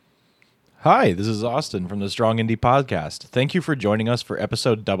Hi, this is Austin from the Strong Indy podcast. Thank you for joining us for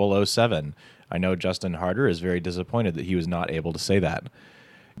episode 007. I know Justin Harder is very disappointed that he was not able to say that.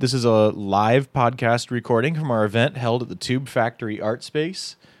 This is a live podcast recording from our event held at the Tube Factory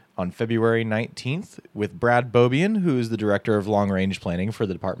Artspace on February 19th with Brad Beaubien, who is the Director of Long Range Planning for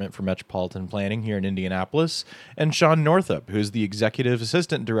the Department for Metropolitan Planning here in Indianapolis, and Sean Northup, who is the Executive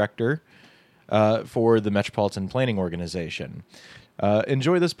Assistant Director for the Metropolitan Planning Organization.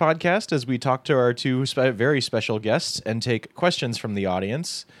 Enjoy this podcast as we talk to our two very special guests and take questions from the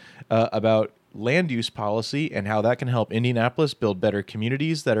audience about land use policy and how that can help Indianapolis build better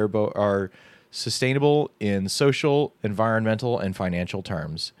communities that are sustainable in social, environmental, and financial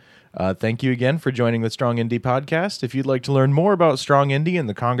terms. Thank you again for joining the Strong Indy podcast. If you'd like to learn more about Strong Indy and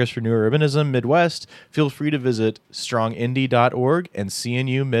the Congress for New Urbanism Midwest, feel free to visit strongindy.org and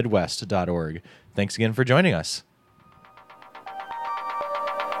cnumidwest.org. Thanks again for joining us.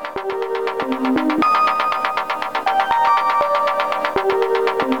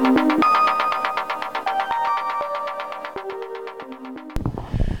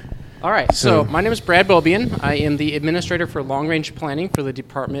 All right, so my name is Brad Beaubien. I am the Administrator for Long Range Planning for the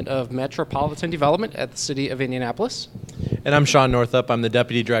Department of Metropolitan Development at the City of Indianapolis. And I'm Sean Northup. I'm the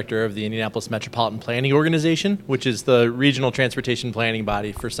Deputy Director of the Indianapolis Metropolitan Planning Organization, which is the regional transportation planning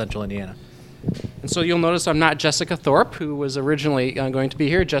body for Central Indiana. And so you'll notice I'm not Jessica Thorpe, who was originally going to be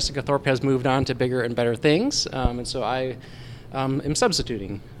here. Jessica Thorpe has moved on to bigger and better things, and so I am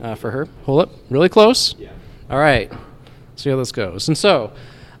substituting for her. Hold up, really close? Yeah. All right, see how this goes. And so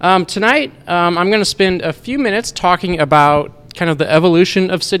tonight I'm going to spend a few minutes talking about kind of the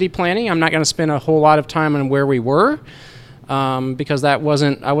evolution of city planning. I'm not going to spend a whole lot of time on where we were, because I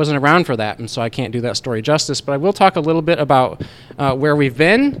wasn't around for that, and so I can't do that story justice. But I will talk a little bit about where we've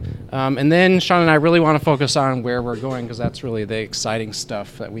been, and then Sean and I really want to focus on where we're going, because that's really the exciting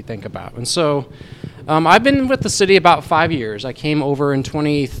stuff that we think about. And so I've been with the city about 5 years. I came over in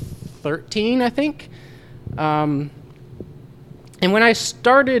 2013, I think. And when I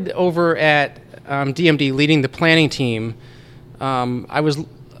started over at DMD leading the planning team,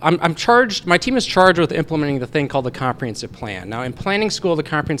 I'm charged. My team is charged with implementing the thing called the comprehensive plan. Now, in planning school, the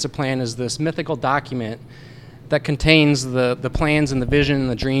comprehensive plan is this mythical document that contains the plans and the vision and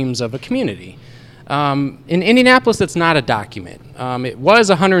the dreams of a community. In Indianapolis, it's not a document. It was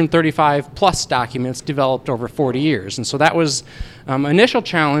 135 plus documents developed over 40 years, and so that was an initial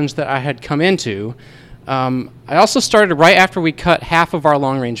challenge that I had come into. I also started right after we cut half of our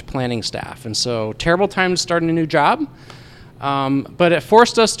long-range planning staff, and so terrible time to start a new job. But it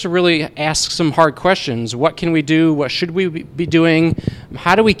forced us to really ask some hard questions. What can we do? What should we be doing?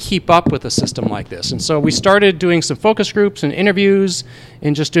 How do we keep up with a system like this? And so we started doing some focus groups and interviews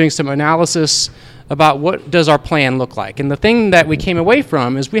and just doing some analysis about what does our plan look like. And the thing that we came away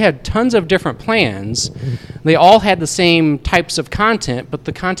from is we had tons of different plans. They all had the same types of content, but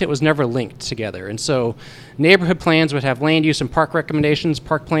the content was never linked together. And so neighborhood plans would have land use and park recommendations.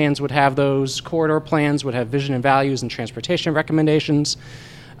 Park plans would have those. Corridor plans would have vision and values and transportation recommendations.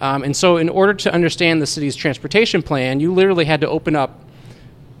 And so in order to understand the city's transportation plan, you literally had to open up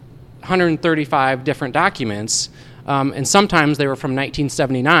 135 different documents. And sometimes they were from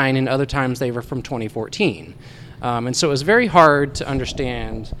 1979, and other times they were from 2014. And so it was very hard to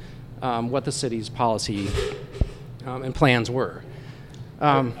understand what the city's policy and plans were.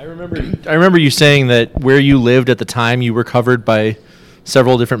 I remember you saying that where you lived at the time, you were covered by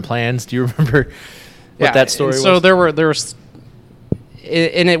several different plans. Do you remember what that story was? So there was,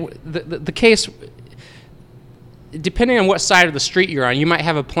 and the case, depending on what side of the street you're on, you might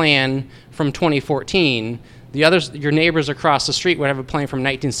have a plan from 2014. The others, your neighbors across the street would have a plan from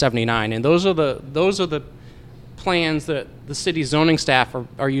 1979, and those are the plans that the city zoning staff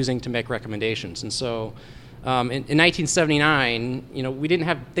are using to make recommendations. And so, in 1979, we didn't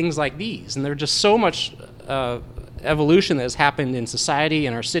have things like these, and there's just so much evolution that has happened in society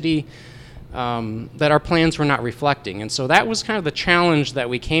and our city that our plans were not reflecting. And so that was kind of the challenge that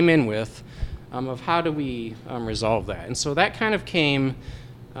we came in with, of how do we resolve that. And so that kind of came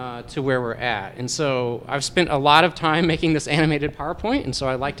to where we're at. And so I've spent a lot of time making this animated PowerPoint, and so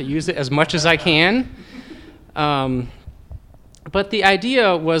I like to use it as much as I can. But the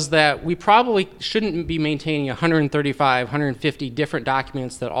idea was that we probably shouldn't be maintaining 135, 150 different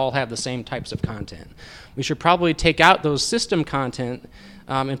documents that all have the same types of content. We should probably take out those system content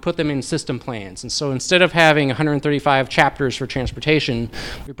and put them in system plans. And so instead of having 135 chapters for transportation,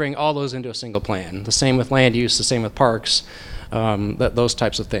 we bring all those into a single plan. The same with land use, the same with parks, those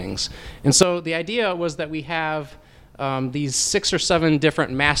types of things. And so the idea was that we have these 6 or 7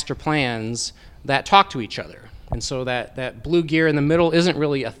 different master plans that talk to each other. And so that blue gear in the middle isn't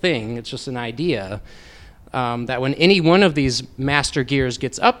really a thing, it's just an idea. That when any one of these master gears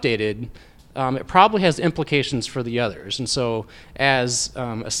gets updated, it probably has implications for the others. And so as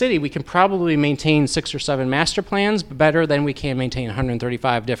a city, we can probably maintain 6 or 7 master plans better than we can maintain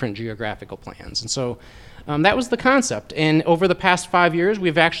 135 different geographical plans. And so that was the concept. And over the past 5 years,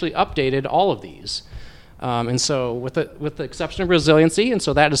 we've actually updated all of these. And so with the exception of resiliency, and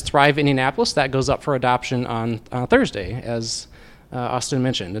so that is Thrive Indianapolis, that goes up for adoption on Thursday, as Austin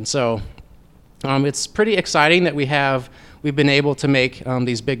mentioned. And so it's pretty exciting that we've been able to make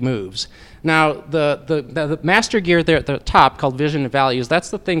these big moves. Now, the master gear there at the top, called Vision and Values, that's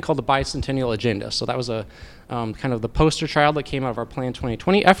the thing called the Bicentennial Agenda. So that was a kind of the poster child that came out of our Plan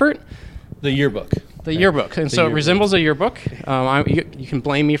 2020 effort. The yearbook. The yearbook. And so it resembles a yearbook. You can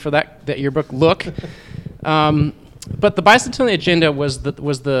blame me for that yearbook look. But the Bicentennial Agenda was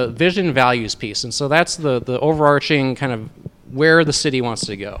the vision and values piece. And so that's the overarching kind of where the city wants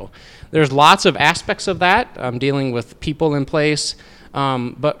to go. There's lots of aspects of that, dealing with people in place.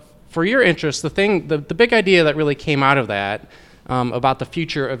 But for your interest, the big idea that really came out of that about the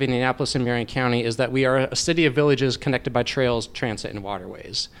future of Indianapolis and Marion County is that we are a city of villages connected by trails, transit, and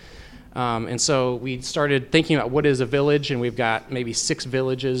waterways. And so we started thinking about what is a village, and we've got maybe 6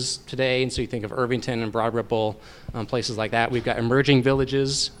 villages today. And so you think of Irvington and Broad Ripple, places like that. We've got emerging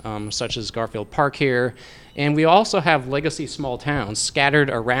villages, such as Garfield Park here. And we also have legacy small towns scattered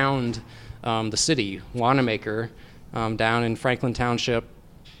around the city, Wanamaker, down in Franklin Township,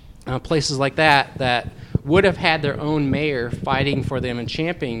 places like that would have had their own mayor fighting for them and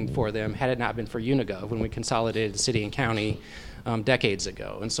championing for them had it not been for Unigov when we consolidated the city and county decades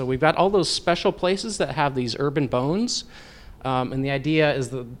ago. And so we've got all those special places that have these urban bones. And the idea is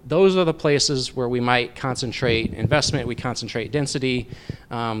that those are the places where we might concentrate investment, we concentrate density.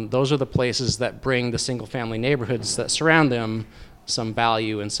 Those are the places that bring the single-family neighborhoods that surround them some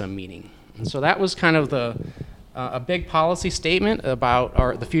value and some meaning. And so that was kind of a big policy statement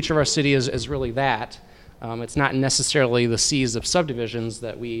about the future of our city is really that. It's not necessarily the seas of subdivisions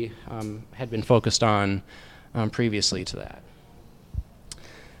that we had been focused on previously to that.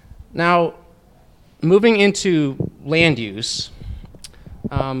 Now, moving into land use,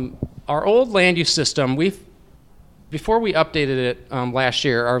 our old land use system, before we updated it last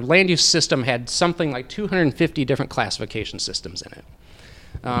year, our land use system had something like 250 different classification systems in it.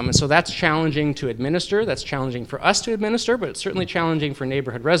 And so that's challenging to administer, that's challenging for us to administer, but it's certainly challenging for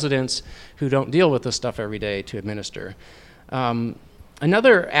neighborhood residents who don't deal with this stuff every day to administer.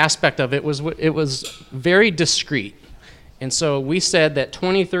 Another aspect of it was very discrete. And so we said that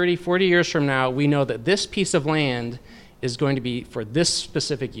 20, 30, 40 years from now, we know that this piece of land is going to be for this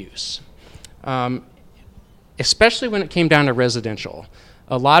specific use, especially when it came down to residential.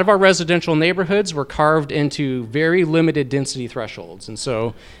 A lot of our residential neighborhoods were carved into very limited density thresholds. And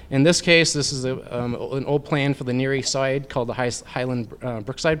so in this case, this is an old plan for the Near East Side called the Highland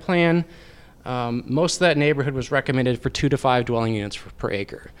Brookside Plan. Most of that neighborhood was recommended for 2 to 5 dwelling units per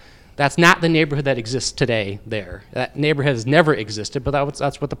acre. That's not the neighborhood that exists today there. That neighborhood has never existed, but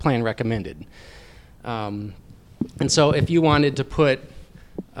that's what the plan recommended. And so if you wanted to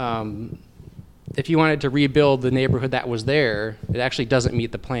rebuild the neighborhood that was there, it actually doesn't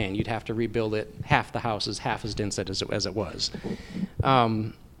meet the plan. You'd have to rebuild it, half the house is half as dense as it was.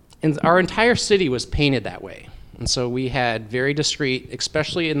 And our entire city was painted that way. And so we had very discrete,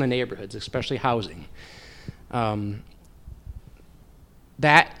 especially in the neighborhoods, especially housing.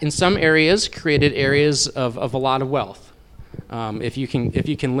 That in some areas created areas of a lot of wealth. If you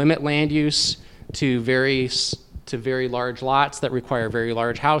can limit land use to very large lots that require very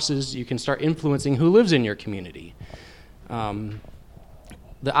large houses, you can start influencing who lives in your community. The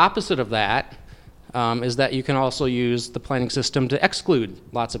opposite of that is that you can also use the planning system to exclude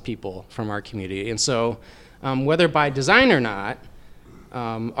lots of people from our community. And so whether by design or not,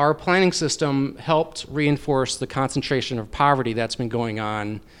 our planning system helped reinforce the concentration of poverty that's been going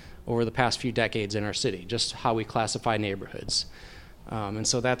on over the past few decades in our city, just how we classify neighborhoods. And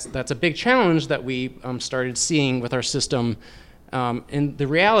so that's a big challenge that we started seeing with our system. And the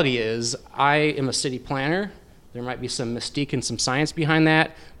reality is, I am a city planner. There might be some mystique and some science behind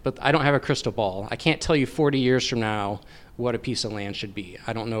that, but I don't have a crystal ball. I can't tell you 40 years from now what a piece of land should be.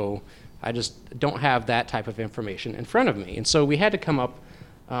 I don't know. I just don't have that type of information in front of me. And so we had to come up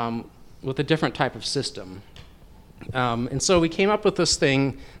with a different type of system. And so we came up with this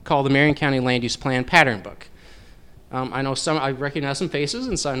thing called the Marion County Land Use Plan Pattern Book. I recognize some faces,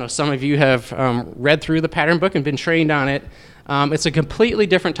 and so I know some of you have read through the pattern book and been trained on it. It's a completely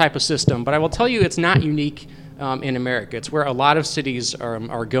different type of system, but I will tell you it's not unique in America. It's where a lot of cities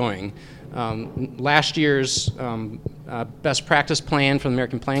are going. Last year's best practice plan from the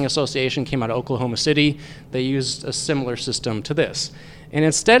American Planning Association came out of Oklahoma City. They used a similar system to this. And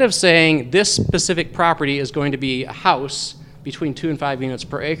instead of saying this specific property is going to be a house between 2 and 5 units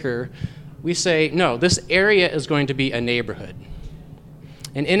per acre, we say, no, this area is going to be a neighborhood.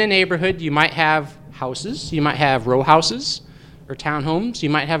 And in a neighborhood, you might have houses, you might have row houses or townhomes, you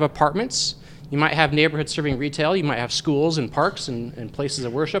might have apartments, you might have neighborhoods serving retail, you might have schools and parks and places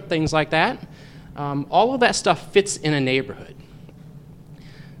of worship, things like that. All of that stuff fits in a neighborhood.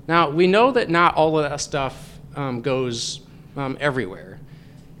 Now, we know that not all of that stuff goes everywhere.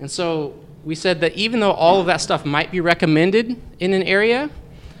 And so we said that even though all of that stuff might be recommended in an area,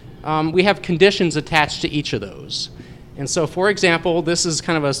 we have conditions attached to each of those. And so, for example, this is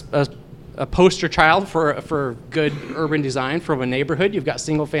kind of a poster child for good urban design from a neighborhood. You've got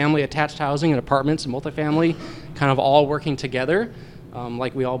single-family attached housing and apartments and multifamily kind of all working together,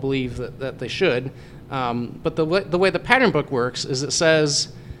 like we all believe that they should. But the way the pattern book works is it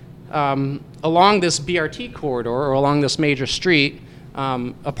says along this BRT corridor or along this major street,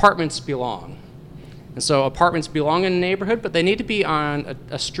 apartments belong. And so apartments belong in a neighborhood, but they need to be on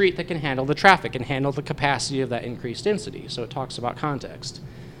a street that can handle the traffic and handle the capacity of that increased density. So it talks about context.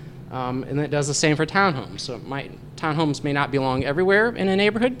 And it does the same for townhomes. So townhomes may not belong everywhere in a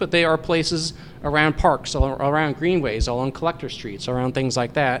neighborhood, but they are places around parks, around greenways, along collector streets, around things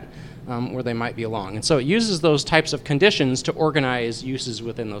like that, where they might belong. And so it uses those types of conditions to organize uses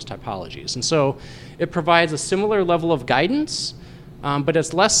within those typologies. And so it provides a similar level of guidance, but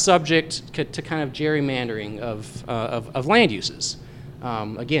it's less subject to kind of gerrymandering of land uses.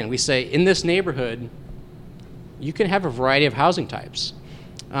 Again, we say in this neighborhood, you can have a variety of housing types.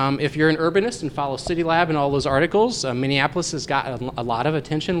 If you're an urbanist and follow City Lab and all those articles, Minneapolis has got a lot of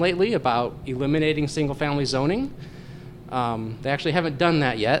attention lately about eliminating single-family zoning. They actually haven't done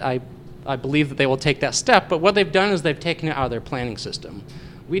that yet. I believe that they will take that step, but what they've done is they've taken it out of their planning system.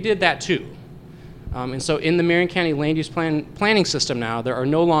 We did that too. And so in the Marion County land use planning system now, there are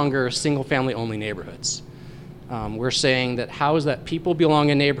no longer single-family only neighborhoods. We're saying that people belong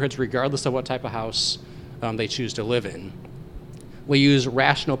in neighborhoods regardless of what type of house they choose to live in. We use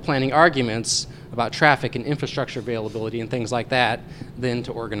rational planning arguments about traffic and infrastructure availability and things like that then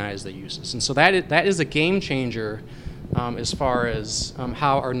to organize the uses. And so that is a game changer as far as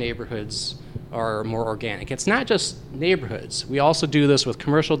how our neighborhoods are more organic. It's not just neighborhoods. We also do this with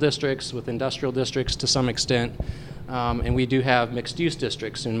commercial districts, with industrial districts to some extent, and we do have mixed-use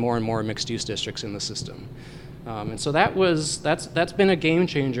districts and more mixed-use districts in the system. And so that's been a game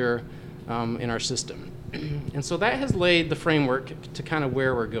changer in our system. And so that has laid the framework to kind of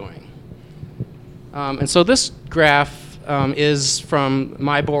where we're going. And so this graph is from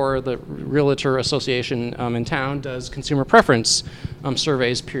MIBOR, the Realtor Association in town, does consumer preference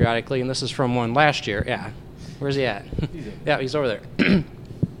surveys periodically, and this is from one last year. Yeah, where's he at? Yeah, he's over there.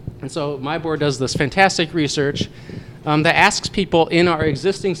 And so MIBOR does this fantastic research that asks people in our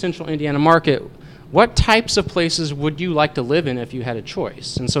existing central Indiana market, what types of places would you like to live in if you had a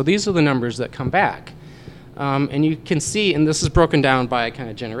choice? And so these are the numbers that come back. And you can see, and this is broken down by kind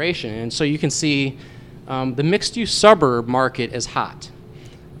of generation, and so you can see the mixed-use suburb market is hot.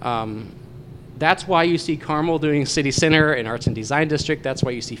 That's why you see Carmel doing City Center and Arts and Design District. That's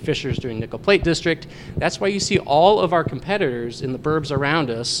why you see Fishers doing Nickel Plate District. That's why you see all of our competitors in the burbs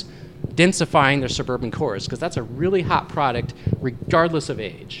around us densifying their suburban cores, because that's a really hot product regardless of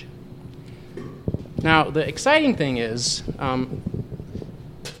age. Now, the exciting thing is,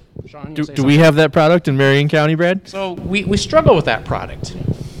 Sean, do we have that product in Marion County, Brad? So we struggle with that product,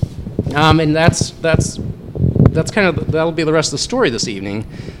 and that's kind of that'll be the rest of the story this evening.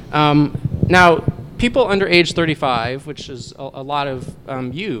 Now, people under age 35, which is a lot of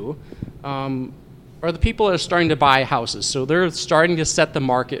you, are the people that are starting to buy houses. So they're starting to set the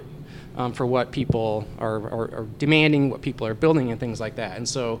market for what people are demanding, what people are building, and things like that. And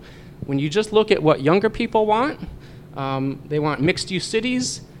so when you just look at what younger people want, they want mixed-use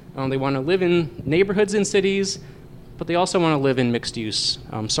cities. They want to live in neighborhoods in cities, but they also want to live in mixed-use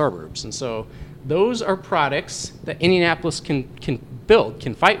suburbs. And so those are products that Indianapolis can build,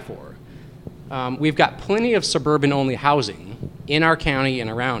 can fight for. We've got plenty of suburban-only housing in our county and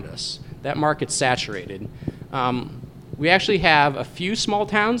around us. That market's saturated. We actually have a few small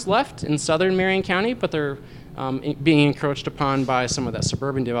towns left in southern Marion County, but they're being encroached upon by some of that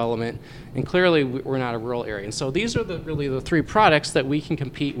suburban development, and clearly we're not a rural area. And so these are really the three products that we can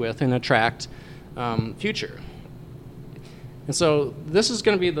compete with and attract future. And so this is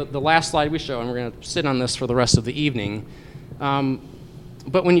going to be the last slide we show, and we're going to sit on this for the rest of the evening.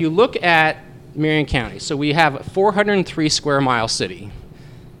 But when you look at Marion County, so we have a 403 square mile city.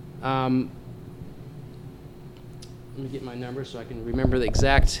 Let me get my numbers so I can remember the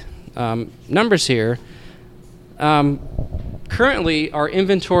exact numbers here. Currently, our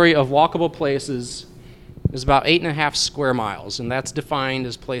inventory of walkable places is about 8.5 square miles, and that's defined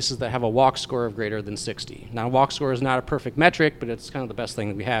as places that have a walk score of greater than 60. Now, walk score is not a perfect metric, but it's kind of the best thing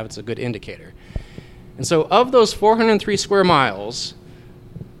that we have. It's a good indicator. And so of those 403 square miles,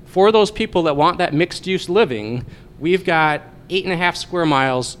 for those people that want that mixed-use living, we've got 8.5 square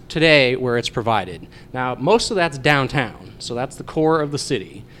miles today where it's provided. Now, most of that's downtown, so that's the core of the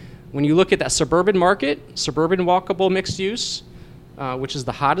city. When you look at that suburban market, suburban walkable mixed use, which is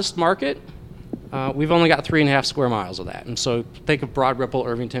the hottest market, we've only got 3.5 square miles of that. And so think of Broad Ripple,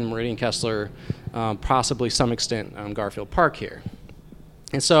 Irvington, Meridian, Kessler, possibly some extent Garfield Park here.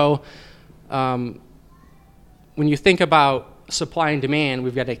 And so when you think about supply and demand,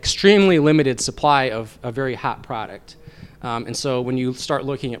 we've got an extremely limited supply of a very hot product. And so when you start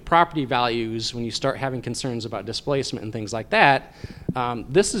looking at property values, when you start having concerns about displacement and things like that,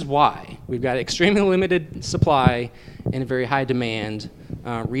 this is why. We've got extremely limited supply and a very high demand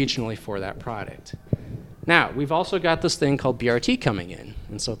regionally for that product. Now, we've also got this thing called BRT coming in.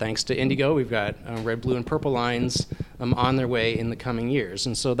 And so thanks to Indigo, we've got red, blue, and purple lines on their way in the coming years.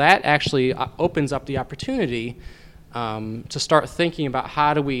 And so that actually opens up the opportunity to start thinking about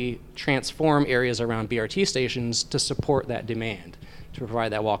how do we transform areas around BRT stations to support that demand, to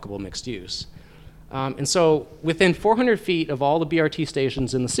provide that walkable mixed use. And so within 400 feet of all the BRT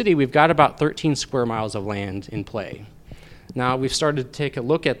stations in the city, we've got about 13 square miles of land in play. Now, we've started to take a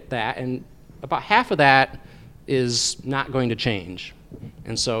look at that, and about half of that is not going to change.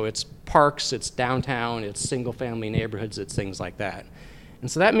 And so it's parks, it's downtown, it's single-family neighborhoods, it's things like that.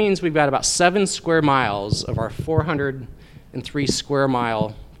 And so that means we've got about 7 square miles of our 403 square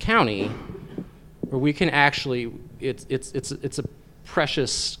mile county where we can actually, it's a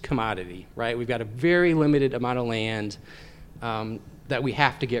precious commodity, right? We've got a very limited amount of land that we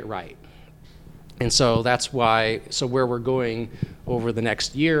have to get right. And so that's why, so where we're going over the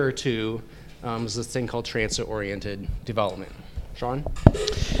next year or two is this thing called transit-oriented development. Sean?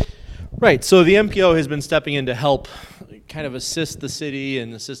 Right, so the MPO has been stepping in to help kind of assist the city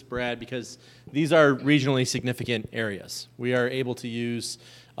and assist Brad because these are regionally significant areas. We are able to use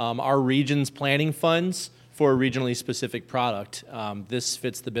our region's planning funds for a regionally specific product. This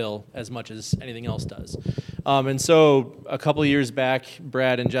fits the bill as much as anything else does. And so a couple of years back,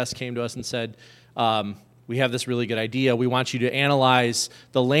 Brad and Jess came to us and said, we have this really good idea. We want you to analyze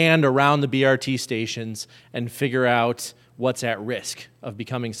the land around the BRT stations and figure out what's at risk of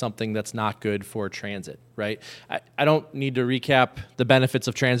becoming something that's not good for transit, right? I don't need to recap the benefits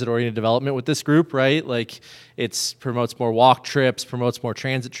of transit-oriented development with this group, right? Like it promotes more walk trips, promotes more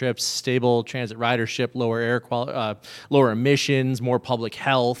transit trips, stable transit ridership, lower air quality, lower emissions, more public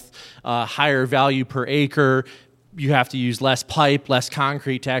health, higher value per acre. You have to use less pipe, less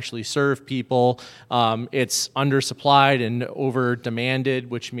concrete to actually serve people. It's undersupplied and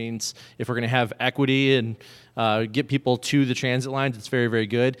over-demanded, which means if we're going to have equity and get people to the transit lines, it's very, very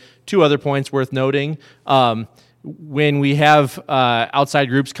good. 2 other points worth noting. When we have outside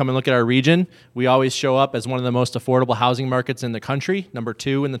groups come and look at our region, we always show up as one of the most affordable housing markets in the country, number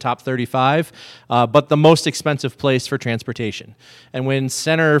 2 in the top 35, but the most expensive place for transportation. And when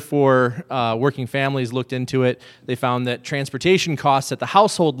Center for Working Families looked into it, they found that transportation costs at the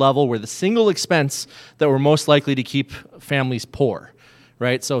household level were the single expense that were most likely to keep families poor,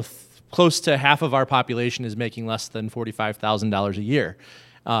 right? So close to half of our population is making less than $45,000 a year.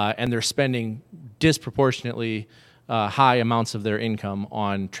 And they're spending disproportionately high amounts of their income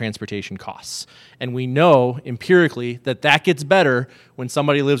on transportation costs. And we know empirically that that gets better when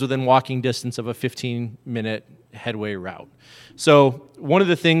somebody lives within walking distance of a 15-minute headway route. So one of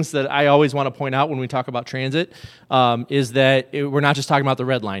the things that I always want to point out when we talk about transit is that we're not just talking about the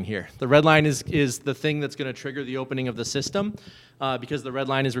red line here. The red line is the thing that's going to trigger the opening of the system because the red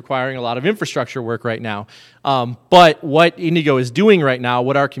line is requiring a lot of infrastructure work right now. But what Indigo is doing right now,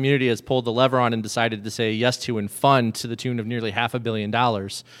 what our community has pulled the lever on and decided to say yes to and fund to the tune of nearly $500 million,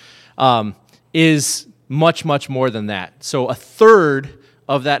 is much, much more than that. So a third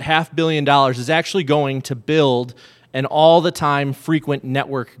of that $500 million is actually going to build an all-the-time frequent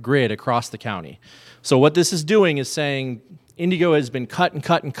network grid across the county. So what this is doing is saying Indigo has been cut and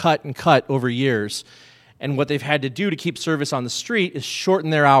cut and cut and cut over years, and what they've had to do to keep service on the street is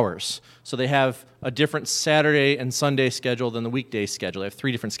shorten their hours. So they have a different Saturday and Sunday schedule than the weekday schedule. They have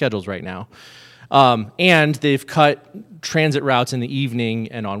 3 different schedules right now. And they've cut transit routes in the evening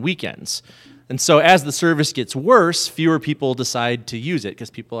and on weekends. And so as the service gets worse, fewer people decide to use it because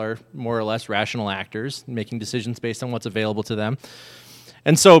people are more or less rational actors making decisions based on what's available to them.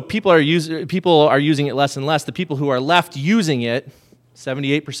 And so people are using it less and less. The people who are left using it,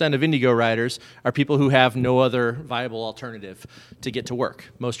 78% of Indigo riders, are people who have no other viable alternative to get to work.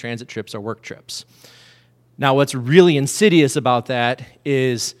 Most transit trips are work trips. Now, what's really insidious about that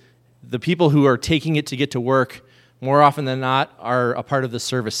is the people who are taking it to get to work, more often than not, are a part of the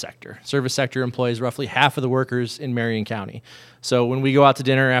service sector. Service sector employs roughly half of the workers in Marion County. So when we go out to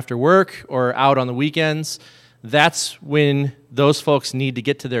dinner after work or out on the weekends, that's when those folks need to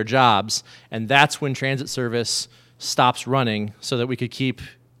get to their jobs, and that's when transit service stops running so that we could keep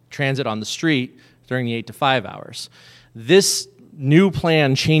transit on the street during the 8 to 5 hours. This new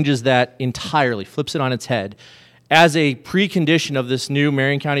plan changes that entirely, flips it on its head. As a precondition of this new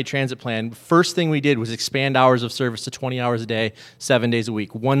Marion County Transit Plan, first thing we did was expand hours of service to 20 hours a day, 7 days a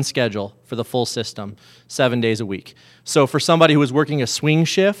week. One schedule for the full system, 7 days a week. So for somebody who was working a swing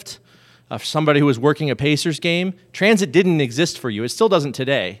shift, for somebody who was working a Pacers game, transit didn't exist for you. It still doesn't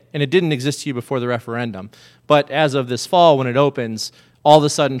today, and it didn't exist to you before the referendum. But as of this fall, when it opens, all of a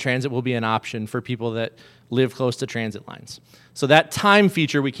sudden transit will be an option for people that live close to transit lines. So that time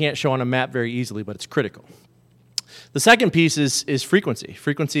feature we can't show on a map very easily, but it's critical. The second piece is frequency.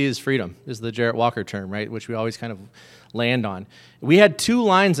 Frequency is freedom, is the Jarrett Walker term, right, which we always kind of land on. We had 2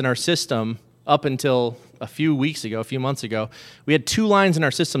 lines in our system up until a few months ago. We had 2 lines in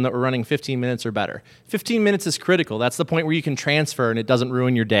our system that were running 15 minutes or better. 15 minutes is critical. That's the point where you can transfer and it doesn't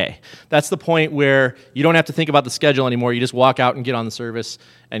ruin your day. That's the point where you don't have to think about the schedule anymore. You just walk out and get on the service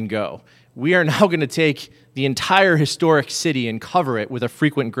and go. We are now going to take the entire historic city and cover it with a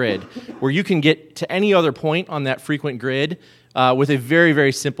frequent grid where you can get to any other point on that frequent grid with a very,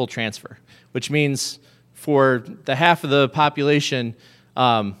 very simple transfer, which means for the half of the population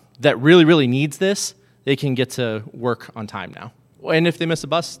that really, really needs this, they can get to work on time now. And if they miss a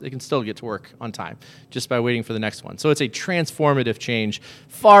bus, they can still get to work on time just by waiting for the next one. So it's a transformative change,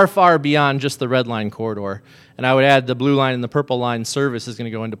 far, far beyond just the red line corridor. And I would add the blue line and the purple line service is going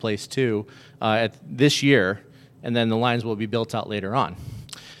to go into place too this year, and then the lines will be built out later on.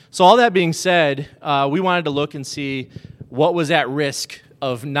 So all that being said, we wanted to look and see what was at risk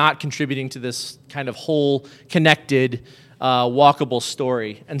of not contributing to this kind of whole connected walkable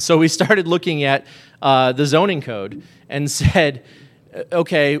story. And so we started looking at the zoning code and said,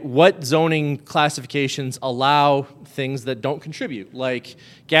 okay, what zoning classifications allow things that don't contribute, like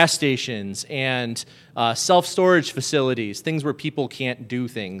gas stations and self-storage facilities, things where people can't do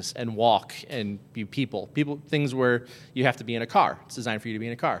things and walk and be people, things where you have to be in a car. It's designed for you to be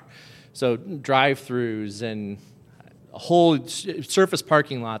in a car. So drive-throughs and a whole surface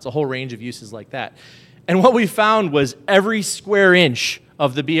parking lots, a whole range of uses like that. And what we found was every square inch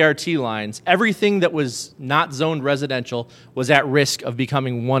of the BRT lines, everything that was not zoned residential was at risk of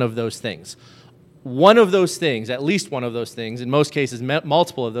becoming one of those things. One of those things, at least one of those things, in most cases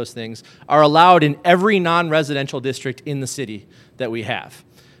multiple of those things, are allowed in every non-residential district in the city that we have.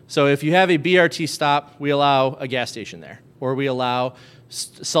 So if you have a BRT stop, we allow a gas station there, or we allow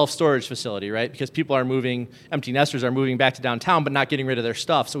self-storage facility, right? Because people are moving, empty nesters are moving back to downtown but not getting rid of their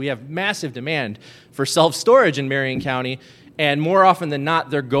stuff. So we have massive demand for self-storage in Marion County, and more often than not,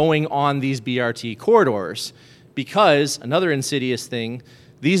 they're going on these BRT corridors because, another insidious thing,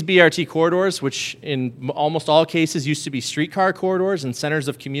 these BRT corridors, which in almost all cases used to be streetcar corridors and centers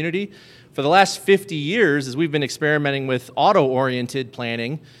of community, for the last 50 years, as we've been experimenting with auto-oriented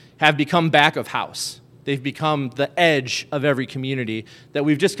planning, have become back of house. They've become the edge of every community that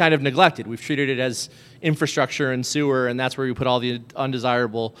we've just kind of neglected. We've treated it as infrastructure and sewer, and that's where we put all the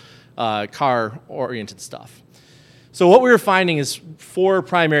undesirable car-oriented stuff. So what we were finding is 4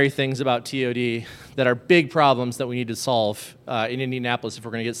 primary things about TOD that are big problems that we need to solve in Indianapolis if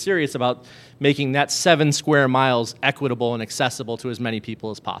we're going to get serious about making that 7 square miles equitable and accessible to as many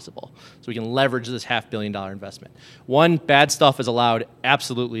people as possible so we can leverage this $500 million investment. 1, bad stuff is allowed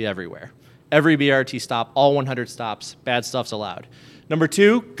absolutely everywhere. Every BRT stop, all 100 stops, bad stuff's allowed. Number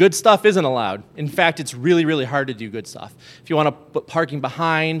 2, good stuff isn't allowed. In fact, it's really, really hard to do good stuff. If you want to put parking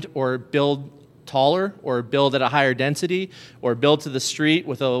behind or build taller or build at a higher density or build to the street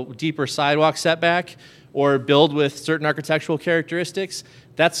with a deeper sidewalk setback or build with certain architectural characteristics,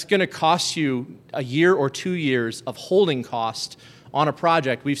 that's going to cost you a year or 2 years of holding cost on a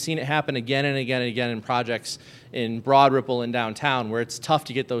project. We've seen it happen again and again and again in projects in Broad Ripple and downtown where it's tough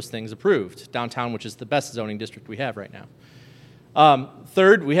to get those things approved. Downtown, which is the best zoning district we have right now.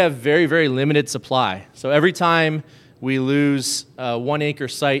 Third, we have very, very limited supply. So every time we lose a 1 acre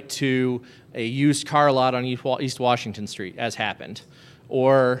site to a used car lot on East Washington Street, as happened,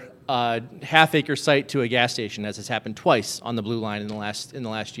 or a half acre site to a gas station, as has happened twice on the Blue Line in the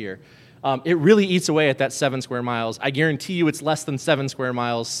last year. it really eats away at that 7 square miles. I guarantee you it's less than 7 square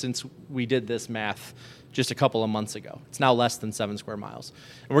miles since we did this math just a couple of months ago. It's now less than 7 square miles.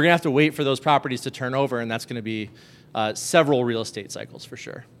 And we're going to have to wait for those properties to turn over, and that's going to be several real estate cycles for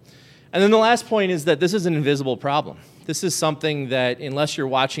sure. And then the last point is that this is an invisible problem. This is something that unless you're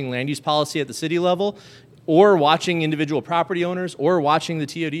watching land use policy at the city level or watching individual property owners or watching the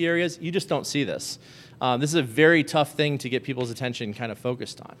TOD areas, you just don't see this. This is a very tough thing to get people's attention kind of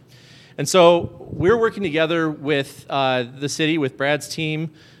focused on. And so we're working together with the city, with Brad's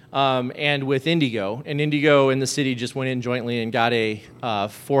team, and with Indigo. And Indigo and the city just went in jointly and got a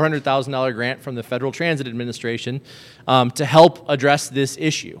 $400,000 grant from the Federal Transit Administration to help address this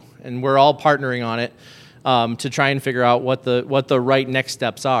issue. And we're all partnering on it to try and figure out what the right next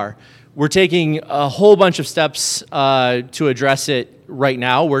steps are. We're taking a whole bunch of steps to address it right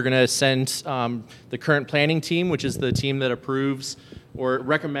now. We're going to send the current planning team, which is the team that approves or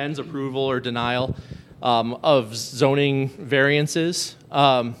recommends approval or denial of zoning variances.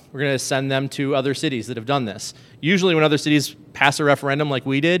 We're going to send them to other cities that have done this. Usually when other cities pass a referendum like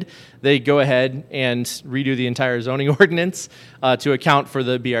we did, they go ahead and redo the entire zoning ordinance to account for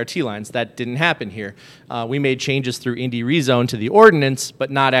the BRT lines. That didn't happen here. We made changes through Indy rezone to the ordinance,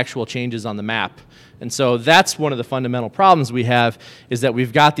 but not actual changes on the map. And so that's one of the fundamental problems we have, is that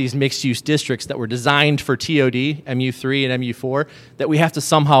we've got these mixed-use districts that were designed for TOD, MU3 and MU4, that we have to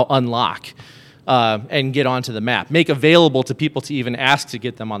somehow unlock and get onto the map, make available to people to even ask to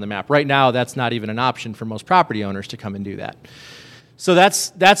get them on the map. Right now, that's not even an option for most property owners to come and do that. So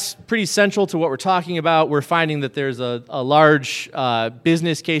that's pretty central to what we're talking about. We're finding that there's a large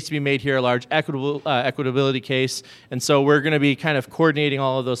business case to be made here, a large equitability case, and so we're going to be kind of coordinating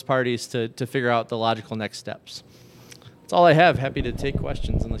all of those parties to figure out the logical next steps. That's all I have. Happy to take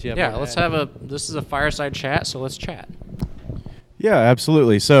questions unless you have. Yeah, this is a fireside chat, so let's chat. Yeah,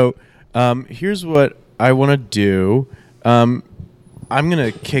 absolutely. So here's what I want to do. I'm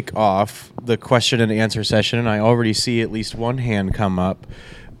going to kick off the question and answer session, and I already see at least one hand come up.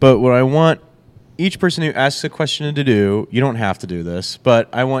 But what I want each person who asks a question to do, you don't have to do this, but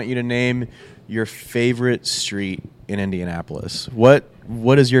I want you to name your favorite street in Indianapolis. What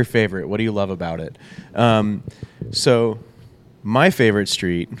is your favorite? What do you love about it? So my favorite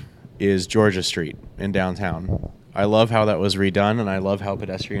street is Georgia Street in downtown. I love how that was redone, and I love how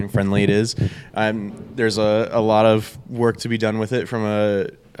pedestrian-friendly it is. There's a lot of work to be done with it from a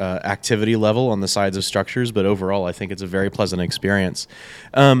activity level on the sides of structures, but overall, I think it's a very pleasant experience.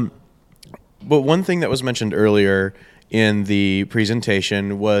 But one thing that was mentioned earlier in the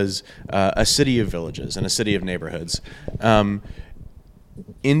presentation was a city of villages and a city of neighborhoods.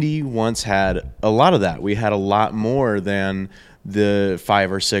 Indy once had a lot of that. We had a lot more than the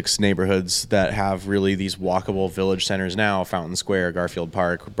 5 or 6 neighborhoods that have really these walkable village centers now: Fountain Square, Garfield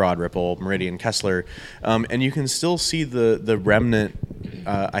Park, Broad Ripple, Meridian, Kessler. And you can still see the remnant,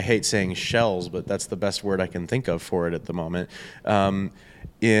 I hate saying shells, but that's the best word I can think of for it at the moment,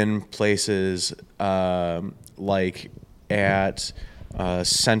 in places like at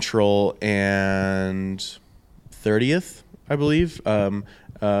Central and 30th, I believe.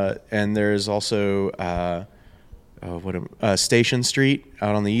 And there's also Station Street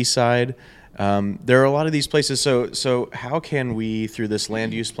out on the east side. There are a lot of these places. So how can we, through this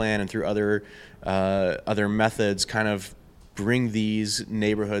land use plan and through other methods, kind of bring these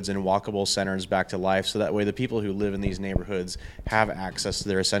neighborhoods and walkable centers back to life, so that way the people who live in these neighborhoods have access to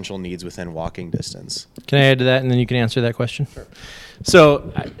their essential needs within walking distance? Can I add to that, and then you can answer that question? Sure.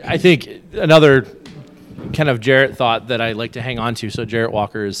 So I think another kind of Jarrett thought that I like to hang on to. So Jarrett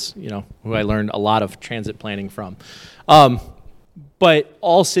Walker is, who I learned a lot of transit planning from. But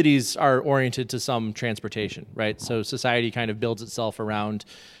all cities are oriented to some transportation, right? So society kind of builds itself around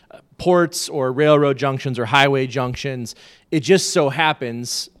ports or railroad junctions or highway junctions. It just so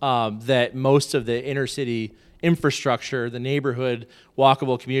happens that most of the inner city infrastructure, the neighborhood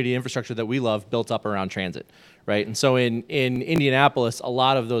walkable community infrastructure that we love, built up around transit, right? And so in Indianapolis, a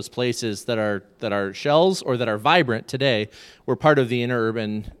lot of those places that are shells or that are vibrant today were part of the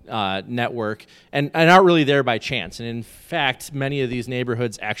interurban network and aren't really there by chance. And in fact, many of these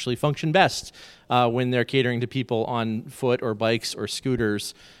neighborhoods actually function best when they're catering to people on foot or bikes or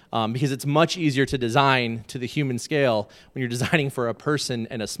scooters, because it's much easier to design to the human scale when you're designing for a person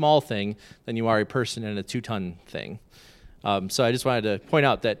and a small thing than you are a person and a 2-ton thing. So I just wanted to point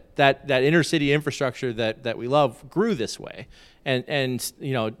out that inner city infrastructure that we love grew this way, and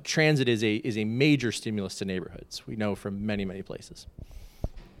transit is a major stimulus to neighborhoods. We know from many places.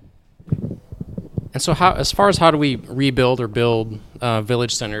 And so, as far as how do we rebuild or build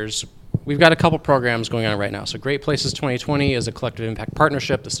village centers? we've got a couple programs going on right now. So Great Places 2020 is a collective impact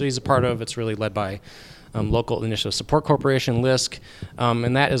partnership the city's a part of. It's really led by Local Initiative Support Corporation, LISC,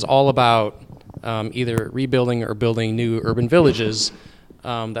 and that is all about either rebuilding or building new urban villages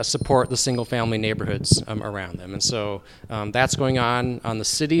that support the single-family neighborhoods around them. And so that's going on the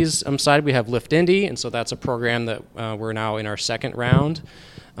city's side. We have Lift Indy, and so that's a program that we're now in our second round,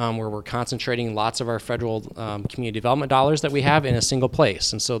 where we're concentrating lots of our federal community development dollars that we have in a single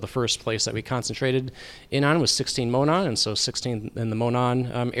place. And so the first place that we concentrated in on was 16 Monon, and so 16 in the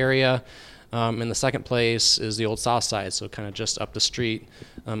Monon area. And the second place is the Old South Side, so kind of just up the street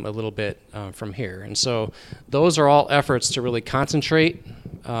a little bit from here. And so those are all efforts to really concentrate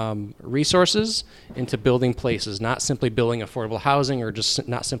resources into building places, not simply building affordable housing or just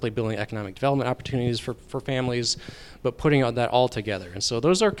not simply building economic development opportunities for families, but putting that all together. And so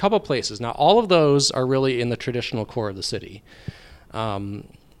those are a couple places. Now, all of those are really in the traditional core of the city.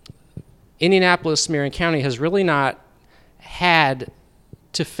 Indianapolis, Marion County has really not had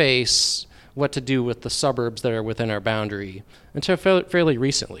to face what to do with the suburbs that are within our boundary until fairly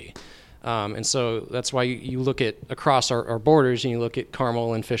recently. And so that's why you look at across our borders and you look at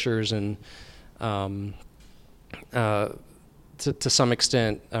Carmel and Fishers and to some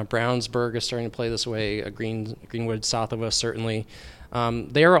extent Brownsburg is starting to play this way, Greenwood south of us certainly.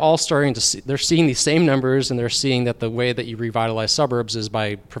 They are all starting to they're seeing these same numbers, and they're seeing that the way that you revitalize suburbs is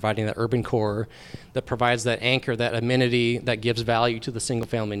by providing that urban core that provides that anchor, that amenity that gives value to the single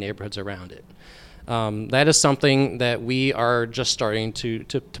family neighborhoods around it. That is something that we are just starting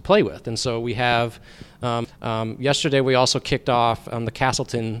to play with. And so we have, yesterday we also kicked off the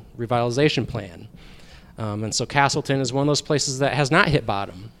Castleton revitalization plan. And so Castleton is one of those places that has not hit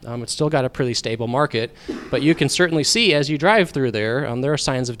bottom. It's still got a pretty stable market, but you can certainly see as you drive through there are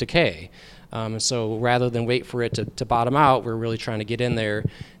signs of decay. And so rather than wait for it to bottom out, we're really trying to get in there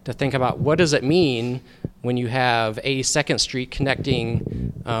to think about what does it mean when you have 82nd Street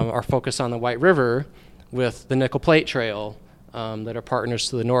connecting our focus on the White River with the Nickel Plate Trail that our partners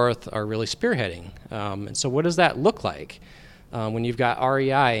to the north are really spearheading. And so what does that look like? When you've got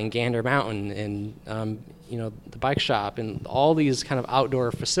REI and Gander Mountain and the bike shop and all these kind of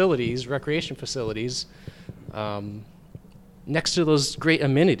outdoor facilities, recreation facilities, next to those great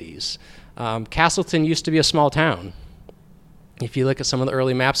amenities. Castleton used to be a small town. If you look at some of the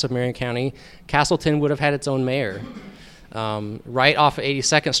early maps of Marion County, Castleton would have had its own mayor. Right off of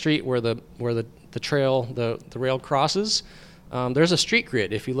 82nd Street where the trail, the rail crosses, there's a street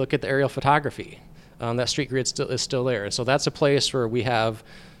grid. If you look at the aerial photography, that street grid is still there. And so that's a place where we have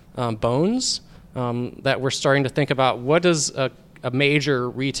bones that we're starting to think about what does a major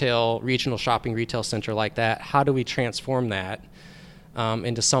regional shopping retail center like that, how do we transform that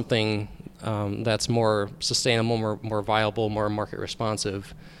into something that's more sustainable, more viable, more market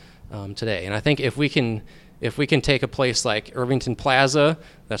responsive today. And I think if we can take a place like Irvington Plaza,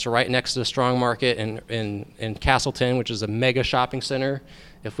 that's right next to the Strong Market, in Castleton, which is a mega shopping center,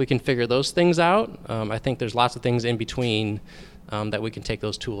 if we can figure those things out, I think there's lots of things in between that we can take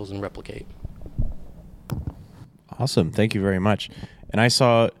those tools and replicate. Awesome. Thank you very much. And I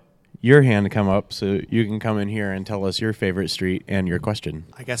saw your hand come up, so you can come in here and tell us your favorite street and your question.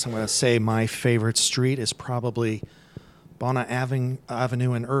 I guess I'm going to say my favorite street is probably Bona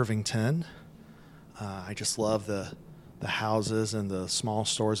Avenue in Irvington. I just love the houses and the small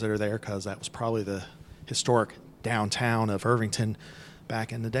stores that are there because that was probably the historic downtown of Irvington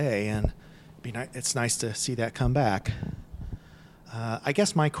back in the day, and it's nice to see that come back. I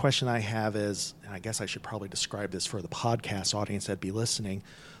guess my question I have is, and I guess I should probably describe this for the podcast audience that'd be listening,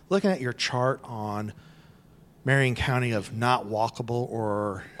 looking at your chart on Marion County of not walkable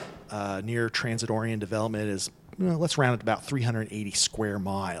or near transit-oriented development is, let's round it to about 380 square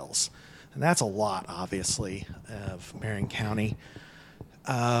miles. And that's a lot, obviously, of Marion County.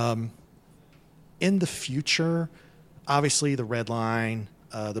 In the future, obviously the red line,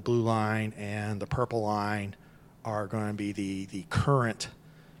 the blue line, and the purple line are going to be the current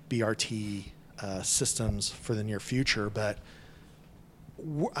BRT systems for the near future, but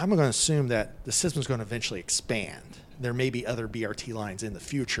I'm going to assume that the system is going to eventually expand. There may be other BRT lines in the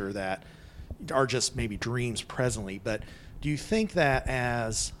future that are just maybe dreams presently, but do you think that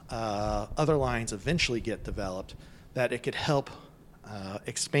as other lines eventually get developed, that it could help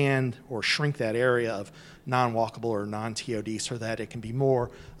expand or shrink that area of non-walkable or non-TOD so that it can be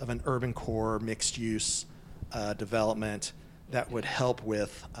more of an urban core, mixed-use development that would help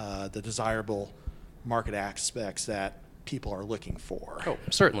with the desirable market aspects that people are looking for? Oh,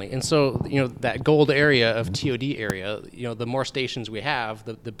 certainly. And so, that gold area of TOD area, the more stations we have,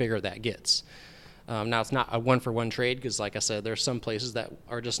 the bigger that gets. Now, it's not a one-for-one trade because, like I said, there's some places that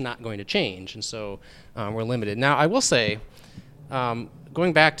are just not going to change, and so we're limited. Now, I will say,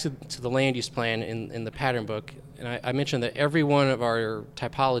 going back to the land use plan in the pattern book, and I mentioned that every one of our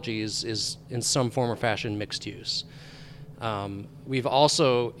typologies is in some form or fashion mixed use. We've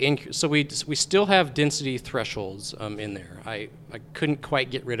also so we still have density thresholds in there. I couldn't quite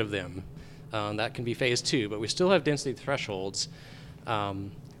get rid of them. That can be phase 2, but we still have density thresholds.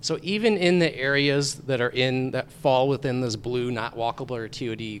 So even in the areas that fall within this blue not walkable or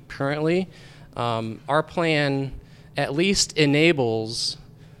TOD currently, our plan at least enables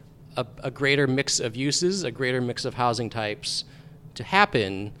a greater mix of uses, a greater mix of housing types to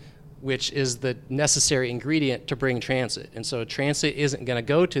happen, which is the necessary ingredient to bring transit. And so transit isn't going to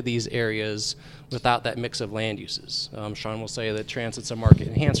go to these areas without that mix of land uses. Sean will say that transit's a market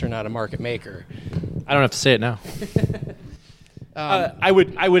enhancer, not a market maker. I don't have to say it now. I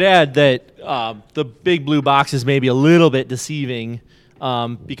would add that the big blue box is maybe a little bit deceiving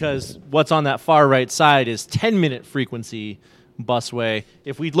because what's on that far right side is 10-minute frequency busway.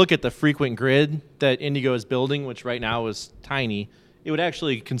 If we look at the frequent grid that Indigo is building, which right now is tiny, it would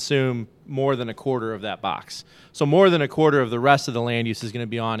actually consume more than a quarter of that box. So more than a quarter of the rest of the land use is going to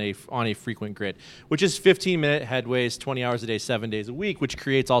be on a frequent grid, which is 15-minute headways, 20 hours a day, 7 days a week, which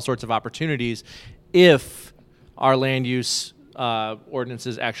creates all sorts of opportunities if our land use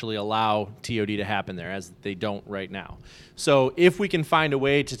ordinances actually allow TOD to happen there, as they don't right now. So if we can find a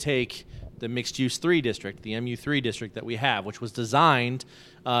way to take the mixed-use 3 district, the MU3 district that we have, which was designed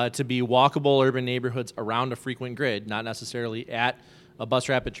to be walkable urban neighborhoods around a frequent grid, not necessarily at a bus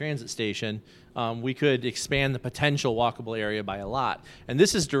rapid transit station, we could expand the potential walkable area by a lot. And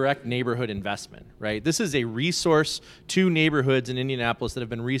this is direct neighborhood investment, right? This is a resource to neighborhoods in Indianapolis that have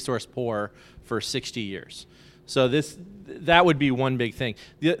been resource poor for 60 years. So that would be one big thing.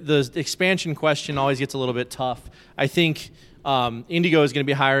 The expansion question always gets a little bit tough. I think Indigo is going to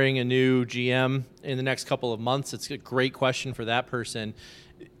be hiring a new GM in the next couple of months. It's a great question for that person.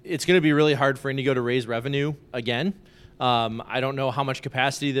 It's going to be really hard for Indigo to raise revenue again. I don't know how much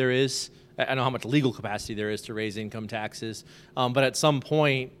capacity there is. I know how much legal capacity there is to raise income taxes. But at some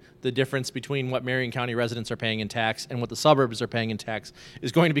point, the difference between what Marion County residents are paying in tax and what the suburbs are paying in tax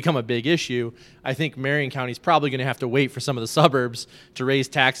is going to become a big issue. I think Marion County is probably going to have to wait for some of the suburbs to raise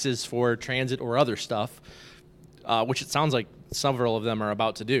taxes for transit or other stuff, which it sounds like several of them are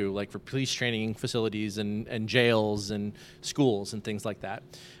about to do, like for police training facilities and jails and schools and things like that.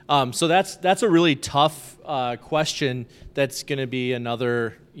 So that's a really tough question that's going to be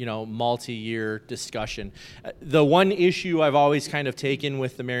another multi-year discussion. The one issue I've always kind of taken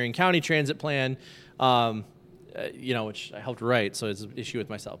with the Marion County Transit Plan, which I helped write, so it's an issue with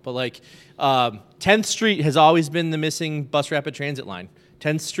myself. But 10th Street has always been the missing bus rapid transit line.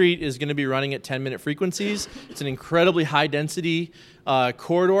 10th Street is going to be running at 10-minute frequencies. It's an incredibly high-density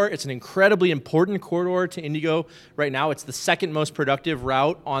corridor. It's an incredibly important corridor to Indigo. Right now, it's the second most productive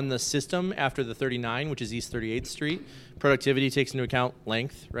route on the system after the 39, which is East 38th Street. Productivity takes into account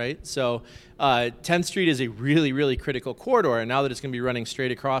length, right? So 10th Street is a really, really critical corridor, and now that it's going to be running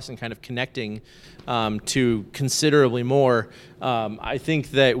straight across and kind of connecting to considerably more, I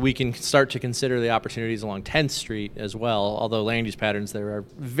think that we can start to consider the opportunities along 10th Street as well, although land use patterns there are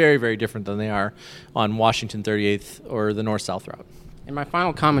very, very different than they are on Washington 38th or the north-south route. And my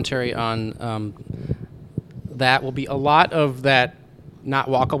final commentary on that will be a lot of that not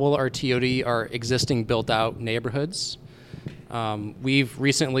walkable or TOD are existing built-out neighborhoods. We've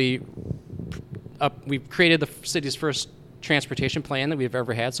recently we've created the city's first transportation plan that we've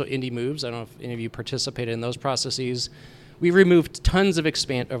ever had, so Indy Moves. I don't know if any of you participated in those processes. We removed tons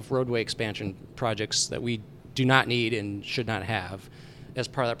of roadway expansion projects that we do not need and should not have. As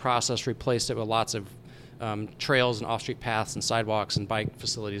part of that process, replaced it with lots of trails and off-street paths and sidewalks and bike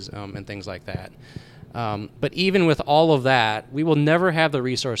facilities and things like that. But even with all of that, we will never have the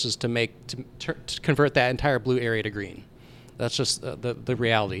resources to convert that entire blue area to green. That's just the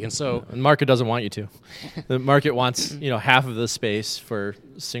reality. And so the market doesn't want you to. The market wants half of the space for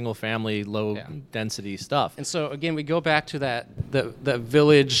single family low density stuff. And so again, we go back to that the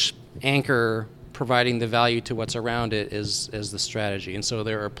village anchor providing the value to what's around it is the strategy. And so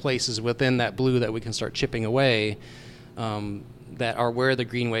there are places within that blue that we can start chipping away that are where the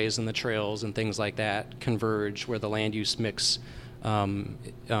greenways and the trails and things like that converge, where the land use mix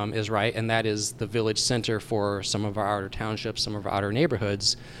is right, and that is the village center for some of our outer townships, some of our outer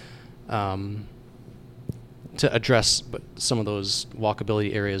neighborhoods, to address some of those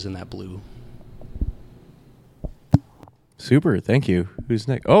walkability areas in that blue. Super, thank you. Who's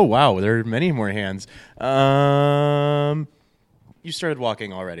next? Oh, wow, there are many more hands. You started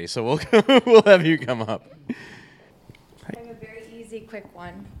walking already, so we'll we'll have you come up. I have a very easy, quick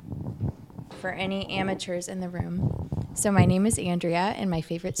one for any amateurs in the room. So my name is Andrea, and my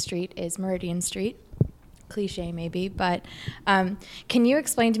favorite street is Meridian Street. Cliche maybe, but can you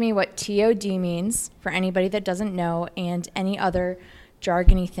explain to me what TOD means for anybody that doesn't know, and any other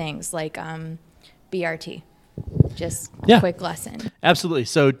jargony things like BRT? Just quick lesson. Absolutely.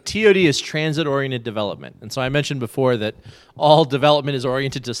 So TOD is transit-oriented development. And so I mentioned before that all development is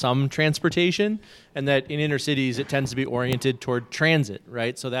oriented to some transportation, and that in inner cities it tends to be oriented toward transit,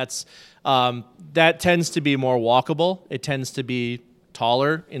 right? So that tends to be more walkable. It tends to be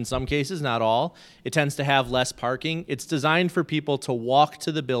taller in some cases, not all. It tends to have less parking. It's designed for people to walk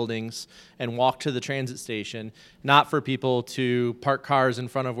to the buildings and walk to the transit station, not for people to park cars in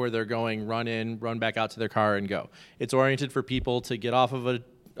front of where they're going, run in, run back out to their car and go. It's oriented for people to get off of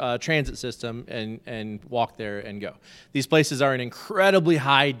a transit system and walk there and go. These places are in incredibly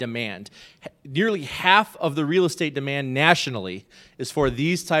high demand. Nearly half of the real estate demand nationally is for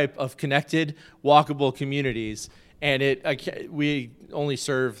these type of connected, walkable communities. And we only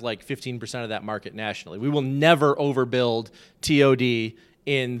serve like 15% of that market nationally. We will never overbuild TOD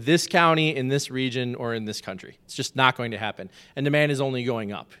in this county, in this region, or in this country. It's just not going to happen. And demand is only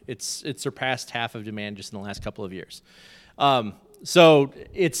going up. It's surpassed half of demand just in the last couple of years. So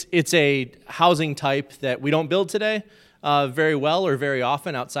it's a housing type that we don't build today very well or very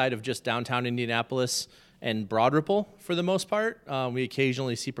often outside of just downtown Indianapolis and Broad Ripple for the most part. We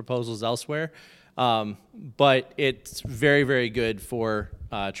occasionally see proposals elsewhere. But it's very, very good for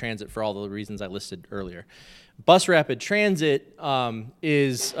transit for all the reasons I listed earlier. Bus rapid transit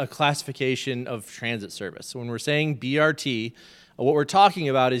is a classification of transit service. So when we're saying BRT, what we're talking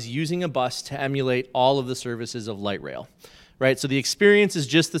about is using a bus to emulate all of the services of light rail. Right, so the experience is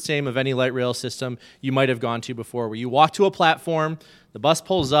just the same of any light rail system you might have gone to before, where you walk to a platform, the bus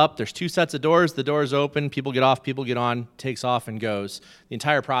pulls up, there's two sets of doors, the doors open, people get off, people get on, takes off and goes. The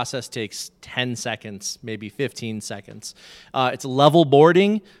entire process takes 10 seconds, maybe 15 seconds. It's level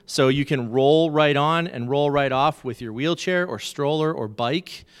boarding, so you can roll right on and roll right off with your wheelchair or stroller or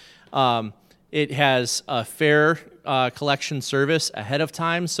bike. It has a fare collection service ahead of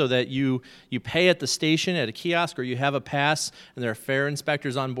time so that you pay at the station at a kiosk, or you have a pass and there are fare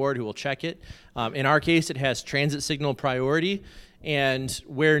inspectors on board who will check it. In our case, it has transit signal priority, and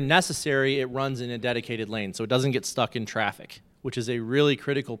where necessary, it runs in a dedicated lane so it doesn't get stuck in traffic, which is a really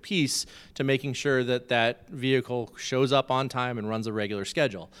critical piece to making sure that that vehicle shows up on time and runs a regular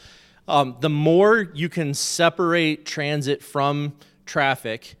schedule. The more you can separate transit from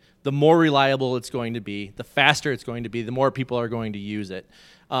traffic, the more reliable it's going to be, the faster it's going to be, the more people are going to use it.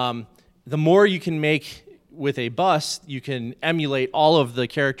 The more you can make with a bus, you can emulate all of the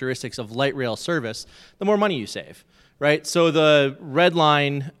characteristics of light rail service, the more money you save, right? So the red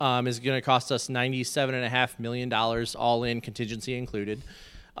line is going to cost us $97.5 million, all in, contingency included.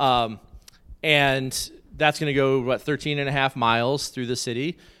 And that's going to go, 13 and a half miles through the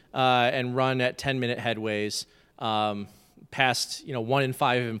city and run at 10-minute headways. Past 1 in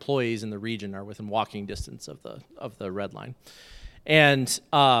 5 employees in the region are within walking distance of the red line. And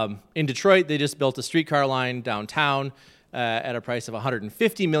in Detroit, they just built a streetcar line downtown at a price of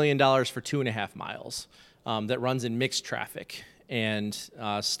 $150 million for 2.5 miles that runs in mixed traffic and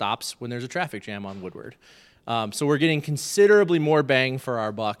stops when there's a traffic jam on Woodward. So we're getting considerably more bang for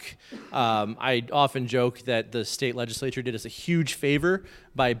our buck. I often joke that the state legislature did us a huge favor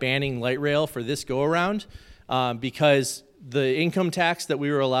by banning light rail for this go-around because the income tax that we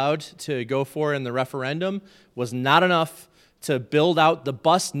were allowed to go for in the referendum was not enough to build out the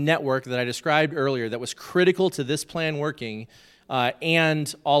bus network that I described earlier that was critical to this plan working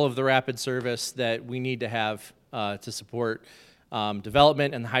and all of the rapid service that we need to have to support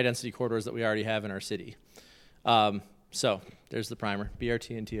development and the high-density corridors that we already have in our city. So there's the primer,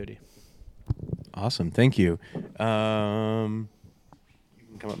 BRT and TOD. Awesome, thank you. You can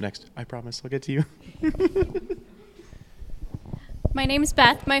come up next. I promise I'll get to you. My name's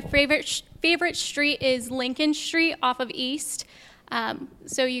Beth. My favorite street is Lincoln Street off of East.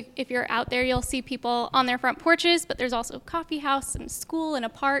 So if you're out there, you'll see people on their front porches, but there's also a coffee house and a school and a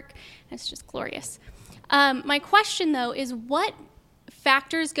park, and it's just glorious. My question, though, is what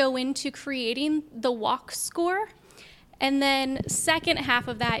factors go into creating the walk score? And then second half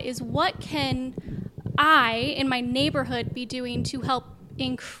of that is what can I, in my neighborhood, be doing to help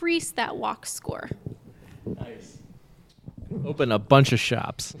increase that walk score? Nice. Open a bunch of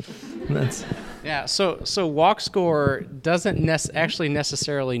shops. Yeah, so walk score doesn't actually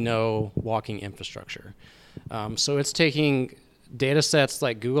necessarily know walking infrastructure. So it's taking data sets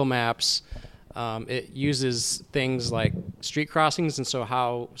like Google Maps, It uses things like street crossings, and so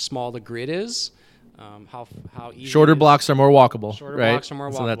how small the grid is, how easy Shorter it is. blocks are more walkable, Shorter right? blocks are more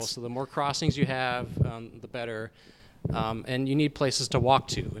walkable. that's- So the more crossings you have, the better. And you need places to walk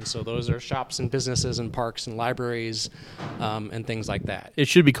to, and so those are shops and businesses and parks and libraries and things like that. It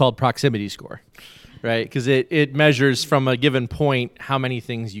should be called proximity score, right? Because it measures from a given point how many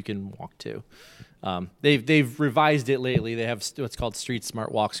things you can walk to. They've revised it lately. They have what's called Street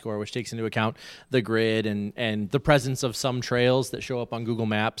Smart Walk Score, which takes into account the grid and the presence of some trails that show up on Google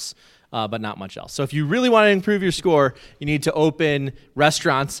Maps, but not much else. So if you really want to improve your score, you need to open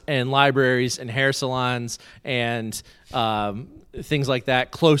restaurants and libraries and hair salons and things like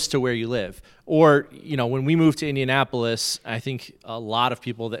that close to where you live. Or, when we moved to Indianapolis, I think a lot of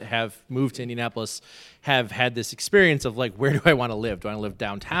people that have moved to Indianapolis have had this experience of like, where do I want to live? Do I want to live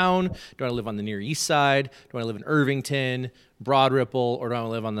downtown? Do I want to live on the Near East Side? Do I want to live in Irvington, Broad Ripple, or do I want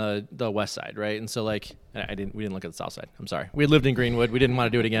to live on the West Side, right? And so like, we didn't look at the South Side. I'm sorry. We had lived in Greenwood. We didn't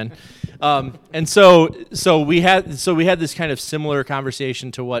want to do it again. And so we had this kind of similar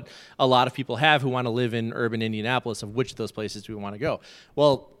conversation to what a lot of people have who want to live in urban Indianapolis of which of those places do we want to go.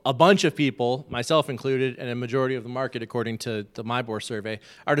 Well, a bunch of people, myself included, and a majority of the market, according to the MyBor survey,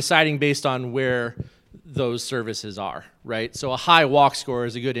 are deciding based on where those services are, right? So a high walk score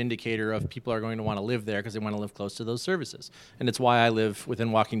is a good indicator of people are going to want to live there because they want to live close to those services. And it's why I live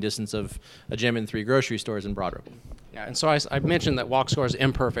within walking distance of a gym and 3 grocery stores in Broad Ripple. Yeah, and so I mentioned that walk score is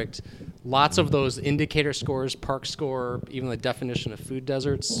imperfect. Lots of those indicator scores, park score, even the definition of food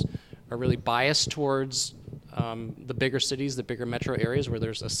deserts, are really biased towards the bigger cities, the bigger metro areas where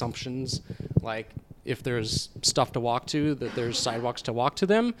there's assumptions like if there's stuff to walk to, that there's sidewalks to walk to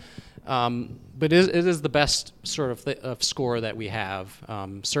them. But it is the best sort of score that we have,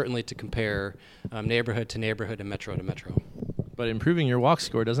 certainly to compare neighborhood to neighborhood and metro to metro. But improving your walk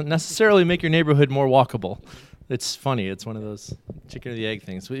score doesn't necessarily make your neighborhood more walkable. It's funny. It's one of those chicken or the egg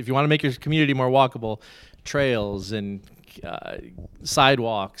things. If you want to make your community more walkable, trails and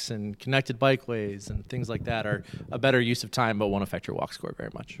sidewalks and connected bikeways and things like that are a better use of time, but won't affect your walk score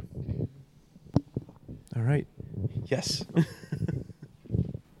very much. All right. Yes.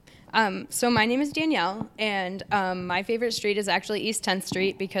 So my name is Danielle, and my favorite street is actually East 10th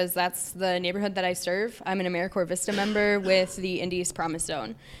Street because that's the neighborhood that I serve. I'm an AmeriCorps Vista member with the Indy East Promise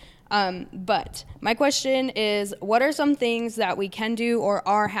Zone. But my question is, what are some things that we can do or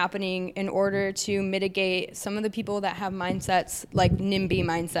are happening in order to mitigate some of the people that have mindsets like NIMBY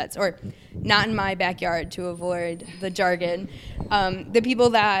mindsets, or not in my backyard to avoid the jargon, the people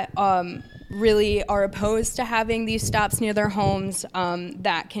that really are opposed to having these stops near their homes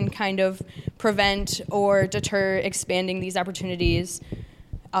that can kind of prevent or deter expanding these opportunities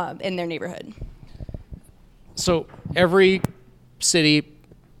in their neighborhood? So every city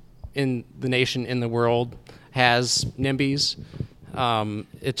in the nation, in the world, has NIMBYs.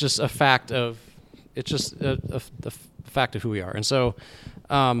 It's just a fact of the fact of who we are. And so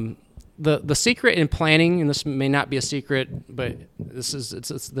the secret in planning, and this may not be a secret, but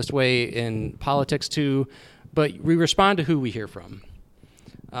it's this way in politics too, but we respond to who we hear from.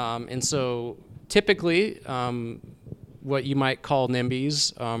 And so typically, what you might call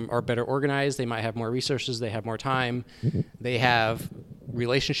NIMBYs are better organized. They might have more resources. They have more time. They have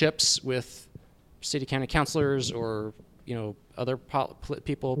relationships with city county councilors or other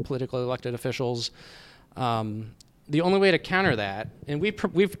people, politically elected officials. The only way to counter that, and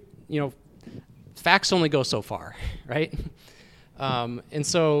we've facts only go so far, right? And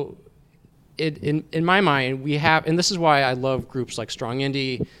so in my mind, we have, and this is why I love groups like Strong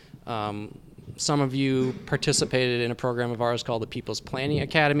Indy. Some of you participated in a program of ours called the People's Planning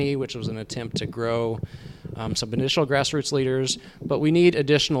Academy, which was an attempt to grow some initial grassroots leaders, but we need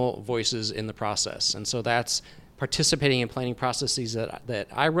additional voices in the process. And so that's participating in planning processes that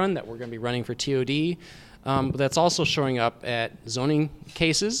I run, that we're going to be running for TOD, but that's also showing up at zoning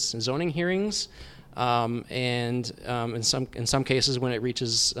cases and zoning hearings, and in some cases when it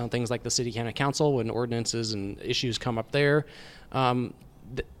reaches things like the city county council, when ordinances and issues come up there,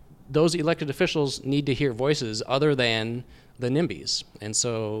 those elected officials need to hear voices other than the NIMBYs. And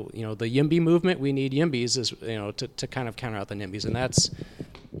so, the YIMBY movement, we need YIMBYs to kind of counter out the NIMBYs. And that's...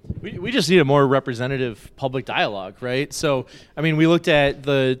 We just need a more representative public dialogue, right? So, we looked at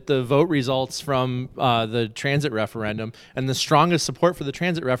the vote results from the transit referendum, and the strongest support for the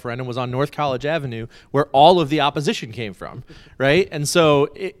transit referendum was on North College Avenue, where all of the opposition came from, right? And so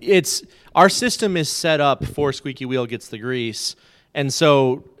it's our system is set up for squeaky wheel gets the grease, and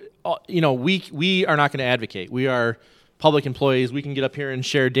so we are not going to advocate. We are public employees. We can get up here and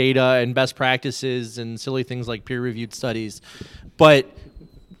share data and best practices and silly things like peer-reviewed studies, but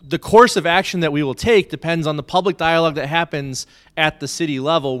the course of action that we will take depends on the public dialogue that happens at the city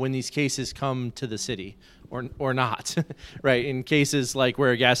level when these cases come to the city, or not, right? In cases like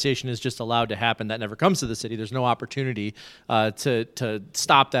where a gas station is just allowed to happen, that never comes to the city. There's no opportunity to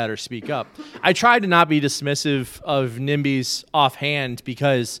stop that or speak up. I try to not be dismissive of NIMBYs offhand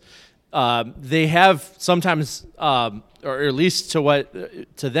because they have sometimes, or at least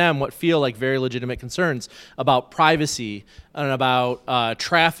to them, what feel like very legitimate concerns about privacy and about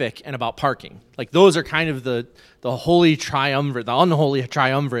traffic and about parking. Like those are kind of the holy triumvirate, the unholy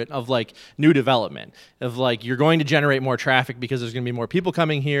triumvirate of like new development. Of like you're going to generate more traffic because there's going to be more people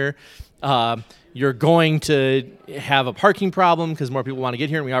coming here. You're going to have a parking problem because more people want to get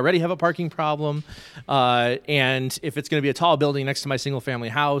here, and we already have a parking problem. And if it's going to be a tall building next to my single-family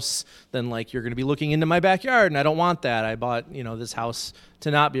house, then like you're going to be looking into my backyard, and I don't want that. I bought this house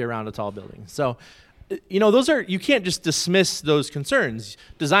to not be around a tall building. So, those are, you can't just dismiss those concerns.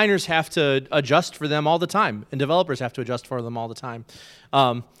 Designers have to adjust for them all the time, and developers have to adjust for them all the time.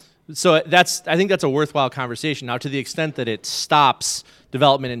 So I think that's a worthwhile conversation. Now, to the extent that it stops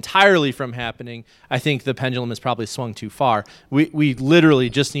development entirely from happening, I think the pendulum has probably swung too far. We literally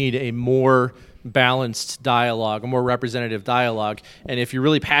just need a more balanced dialogue, a more representative dialogue. And if you're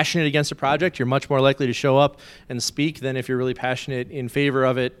really passionate against a project, you're much more likely to show up and speak than if you're really passionate in favor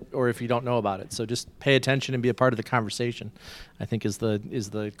of it or if you don't know about it. So just pay attention and be a part of the conversation, I think is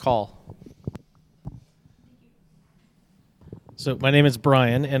the call. So my name is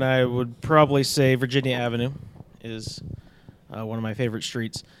Brian, and I would probably say Virginia Avenue is one of my favorite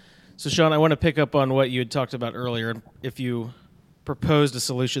streets. So, Sean, I want to pick up on what you had talked about earlier. If you proposed a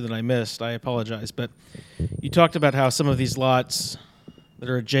solution that I missed, I apologize. But you talked about how some of these lots that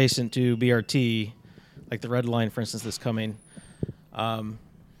are adjacent to BRT, like the red line, for instance, that's coming,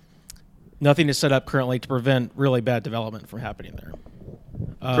 nothing is set up currently to prevent really bad development from happening there.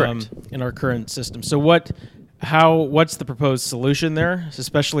 Correct. In our current system. So what's the proposed solution there,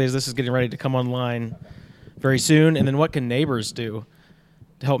 especially as this is getting ready to come online very soon? And then what can neighbors do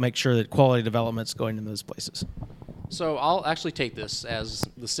to help make sure that quality development's going in those places? So I'll actually take this as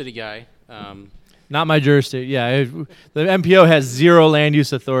the city guy. Not my jurisdiction. Yeah, the MPO has zero land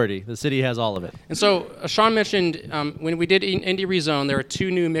use authority. The city has all of it. And so Sean mentioned when we did Indy rezone, there were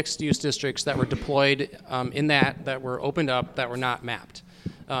 2 new mixed-use districts that were deployed in that were opened up that were not mapped,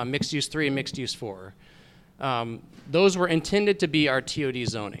 mixed-use 3 and mixed-use 4. Those were intended to be our TOD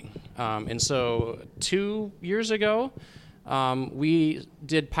zoning. And so 2 years ago, we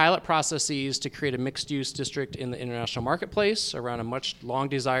did pilot processes to create a mixed-use district in the International Marketplace around a much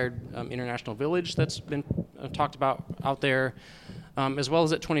long-desired international village that's been talked about out there, as well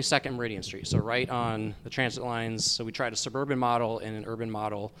as at 22nd Meridian Street, so right on the transit lines. So we tried a suburban model and an urban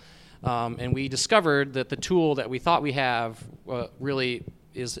model, and we discovered that the tool that we thought we have really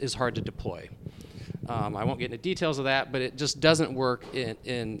is hard to deploy. I won't get into details of that, but it just doesn't work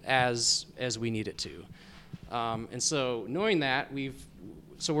in as we need it to. And so knowing that, we're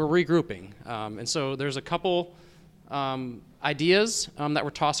regrouping. And so there's a couple ideas that we're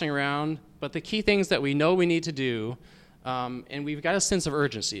tossing around, but the key things that we know we need to do, and we've got a sense of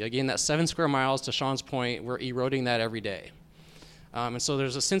urgency. Again, that 7 square miles, to Sean's point, we're eroding that every day. And so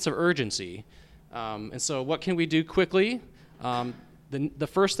there's a sense of urgency. And so what can we do quickly? The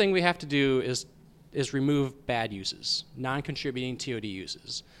first thing we have to do is remove bad uses, non-contributing TOD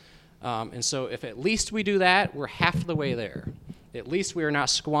uses. And so if at least we do that, we're half the way there. At least we are not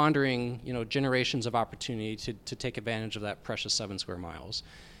squandering, generations of opportunity to take advantage of that precious 7 square miles.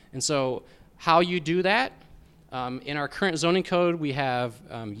 And so how you do that, in our current zoning code, we have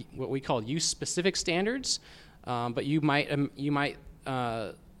what we call use-specific standards, but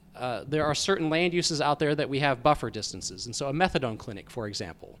there are certain land uses out there that we have buffer distances. And so a methadone clinic, for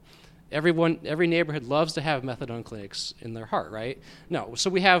example. Every neighborhood loves to have methadone clinics in their heart, right? No, so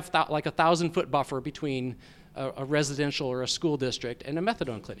we have like a 1,000-foot buffer between a residential or a school district and a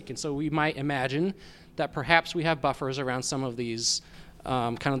methadone clinic. And so we might imagine that perhaps we have buffers around some of these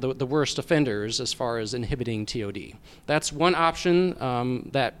kind of the worst offenders as far as inhibiting TOD. That's one option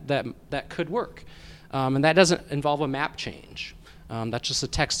that could work. And that doesn't involve a map change. That's just a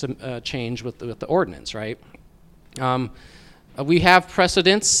text change with the ordinance, right? We have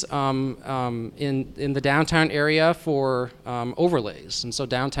precedents in the downtown area for overlays. And so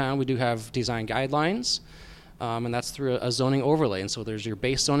downtown we do have design guidelines, and that's through a zoning overlay. And so there's your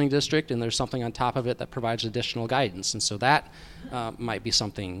base zoning district, and there's something on top of it that provides additional guidance. And so that might be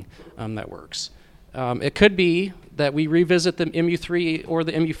something that works. It could be that we revisit the MU3 or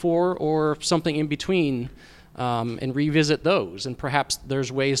the MU4 or something in between and revisit those. And perhaps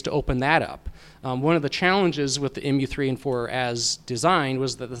there's ways to open that up. One of the challenges with the MU3 and 4 as designed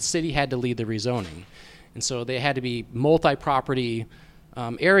was that the city had to lead the rezoning. And so they had to be multi-property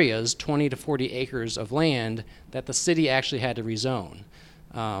areas, 20 to 40 acres of land that the city actually had to rezone.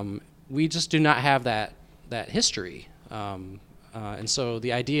 We just do not have that history. And so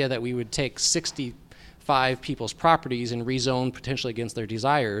the idea that we would take 65 people's properties and rezone potentially against their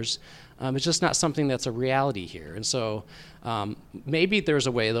desires is just not something that's a reality here. And so maybe there's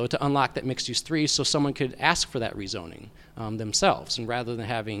a way, though, to unlock that mixed use 3 so someone could ask for that rezoning themselves, and rather than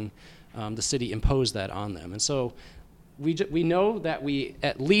having the city impose that on them. And so we know that we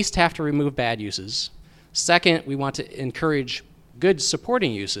at least have to remove bad uses. Second, we want to encourage good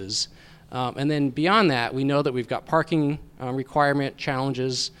supporting uses. And then beyond that, we know that we've got parking requirement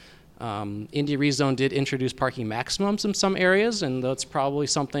challenges. Indy Rezone did introduce parking maximums in some areas, and that's probably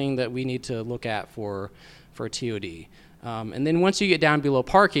something that we need to look at for TOD. And then once you get down below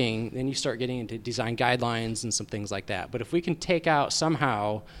parking, then you start getting into design guidelines and some things like that. But if we can take out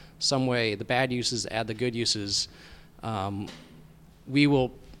somehow, some way, the bad uses, add the good uses, we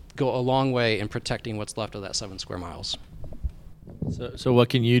will go a long way in protecting what's left of that 7 square miles. So what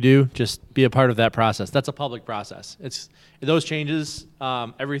can you do? Just be a part of that process. That's a public process. It's those changes,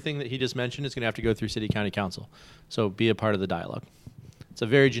 everything that he just mentioned is going to have to go through City County Council. So be a part of the dialogue. It's a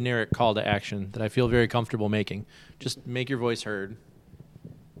very generic call to action that I feel very comfortable making. Just make your voice heard.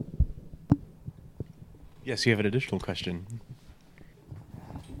 Yes, you have an additional question.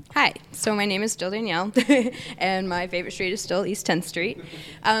 Hi, so my name is still Danielle, and my favorite street is still East 10th Street.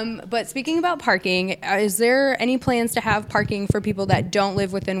 But speaking about parking, is there any plans to have parking for people that don't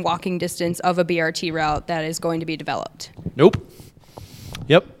live within walking distance of a BRT route that is going to be developed? Nope.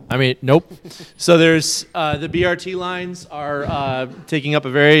 Yep. Nope. So there's the BRT lines are taking up a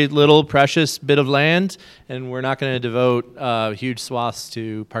very little precious bit of land, and we're not going to devote huge swaths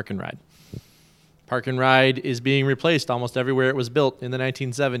to park and ride. Park and ride is being replaced almost everywhere it was built in the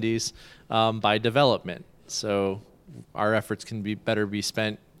 1970s by development. So our efforts can better be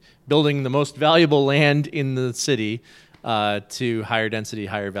spent building the most valuable land in the city to higher density,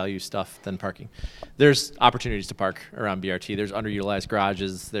 higher value stuff than parking. There's opportunities to park around BRT. There's underutilized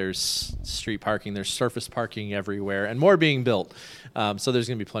garages. There's street parking. There's surface parking everywhere, and more being built. So there's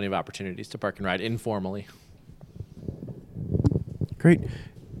going to be plenty of opportunities to park and ride informally. Great.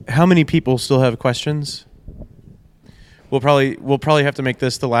 How many people still have questions? We'll probably have to make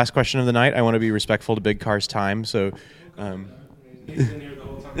this the last question of the night. I want to be respectful to Big Car's time, so. He's been here the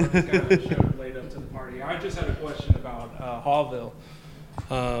whole time. He's got a show laid up to the party. I just had a question about Hallville,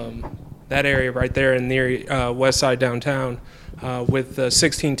 that area right there in near west side downtown, with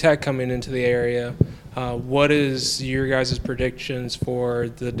 16 Tech coming into the area. What is your guys' predictions for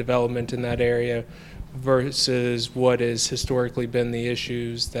the development in that area versus what has historically been the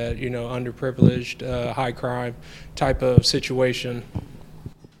issues that, underprivileged, high crime type of situation?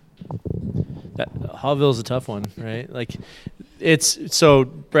 Hallville's a tough one, right? So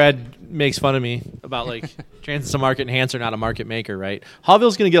Brad makes fun of me about transit's a market enhancer, not a market maker, right?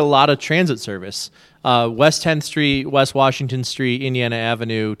 Hallville's going to get a lot of transit service. West 10th Street, West Washington Street, Indiana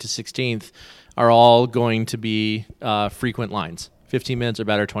Avenue to 16th are all going to be frequent lines. 15 minutes or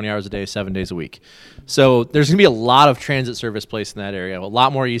better, 20 hours a day, 7 days a week. So there's going to be a lot of transit service placed in that area, a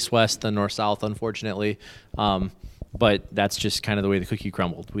lot more east-west than north-south, unfortunately. But that's just kind of the way the cookie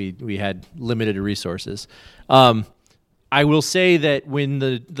crumbled. We had limited resources. I will say that when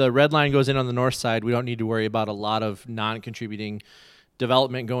the red line goes in on the north side, we don't need to worry about a lot of non-contributing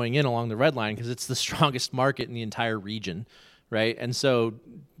development going in along the red line because it's the strongest market in the entire region, right? And so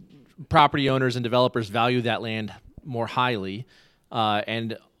property owners and developers value that land more highly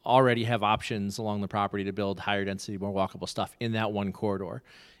and already have options along the property to build higher density, more walkable stuff in that one corridor.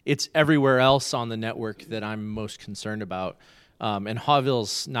 It's everywhere else on the network that I'm most concerned about. And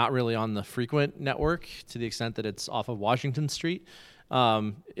Hawville's not really on the frequent network to the extent that it's off of Washington Street.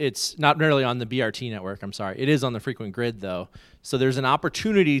 It's not really on the BRT network, I'm sorry. It is on the frequent grid, though. So there's an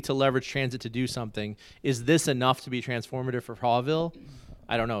opportunity to leverage transit to do something. Is this enough to be transformative for Hawville?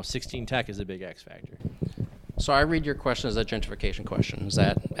 I don't know. 16 Tech is a big X factor. So I read your question as a gentrification question. Is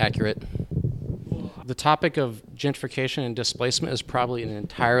that accurate? The topic of gentrification and displacement is probably an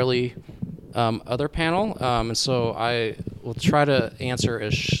entirely other panel, and so I will try to answer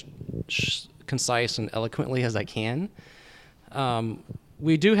as concise and eloquently as I can.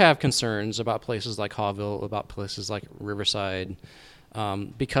 We do have concerns about places like Hawville, about places like Riverside,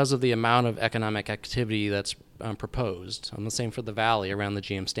 because of the amount of economic activity that's proposed. The same for the valley around the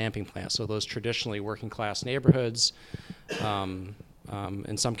GM stamping plant. So those traditionally working class neighborhoods,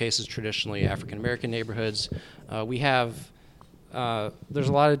 in some cases traditionally African American neighborhoods. There's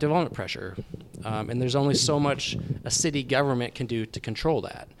a lot of development pressure, and there's only so much a city government can do to control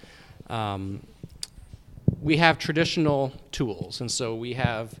that. We have traditional tools, and so we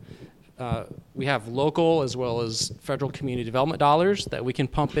have local as well as federal community development dollars that we can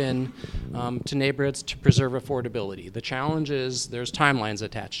pump in to neighborhoods to preserve affordability. The challenge is there's timelines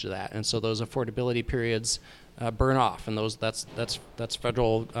attached to that, and so those affordability periods burn off, and that's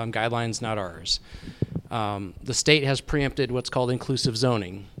federal guidelines, not ours. The state has preempted what's called inclusive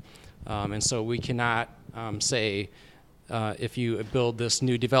zoning, and so we cannot say if you build this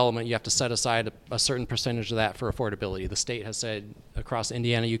new development, you have to set aside a certain percentage of that for affordability. The state has said across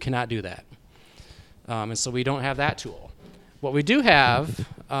Indiana you cannot do that, and so we don't have that tool. What we do have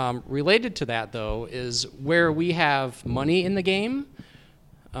related to that, though, is where we have money in the game,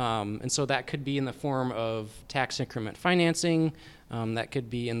 and so that could be in the form of tax increment financing. That could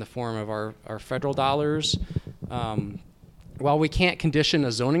be in the form of our federal dollars. While we can't condition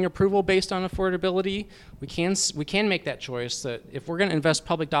a zoning approval based on affordability, we can make that choice that if we're going to invest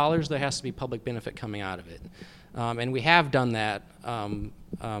public dollars, there has to be public benefit coming out of it. And we have done that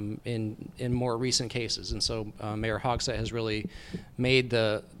in more recent cases. And so Mayor Hogsett has really made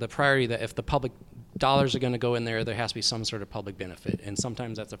the priority that if the public dollars are going to go in there, there has to be some sort of public benefit. And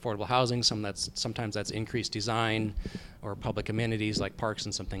sometimes that's affordable housing, sometimes that's increased design or public amenities like parks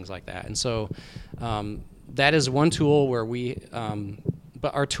and some things like that. And so that is one tool where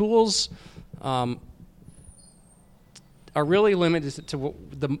but our tools are really limited to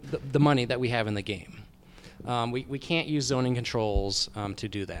the money that we have in the game. We can't use zoning controls to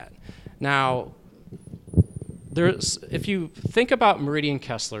do that. Now, if you think about Meridian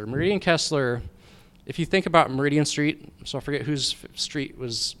Kessler, if you think about Meridian Street, so I forget whose street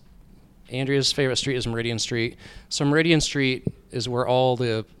was, Andrea's favorite street is Meridian Street. So Meridian Street is where all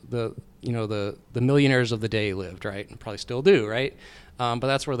the millionaires of the day lived, right? And probably still do, right? But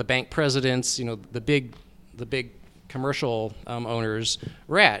that's where the bank presidents, the big commercial owners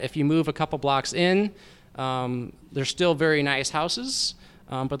were at. If you move a couple blocks in, they're still very nice houses,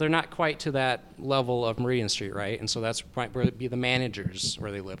 but they're not quite to that level of Meridian Street, right? And so that's where it'd be the managers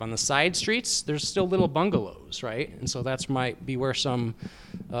where they live. On the side streets, there's still little bungalows, right? And so that's might be where some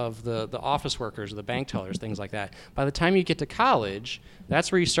of the office workers, or the bank tellers, things like that. By the time you get to college, that's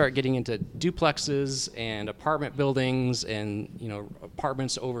where you start getting into duplexes and apartment buildings and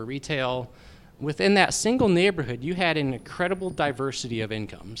apartments over retail. Within that single neighborhood, you had an incredible diversity of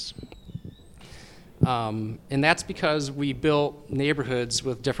incomes. And that's because we built neighborhoods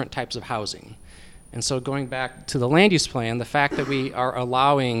with different types of housing. And so going back to the land use plan, the fact that we are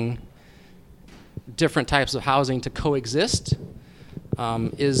allowing different types of housing to coexist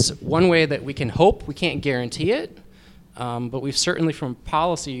is one way that we can hope. We can't guarantee it, but we've certainly, from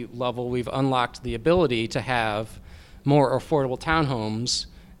policy level, we've unlocked the ability to have more affordable townhomes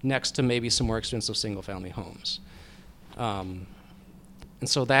next to maybe some more expensive single-family homes. And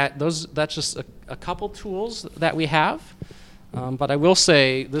so that's just a couple tools that we have. But I will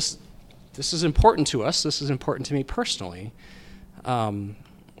say this is important to us. This is important to me personally.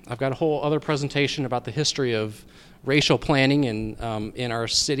 I've got a whole other presentation about the history of racial planning in our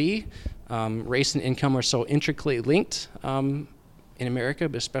city. Race and income are so intricately linked in America,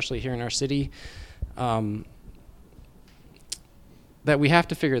 but especially here in our city, that we have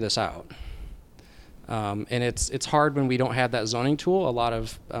to figure this out. And it's hard when we don't have that zoning tool. A lot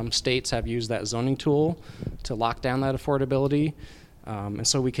of states have used that zoning tool to lock down that affordability. And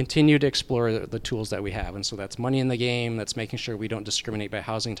so we continue to explore the tools that we have. And so that's money in the game, that's making sure we don't discriminate by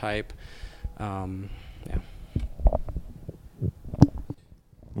housing type. Yeah.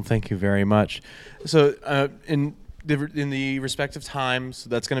 Well, thank you very much. So in the respective times,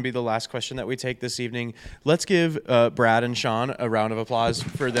 that's going to be the last question that we take this evening. Let's give Brad and Sean a round of applause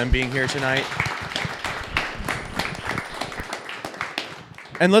for them being here tonight.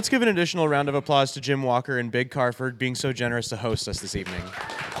 And let's give an additional round of applause to Jim Walker and Big Car for being so generous to host us this evening.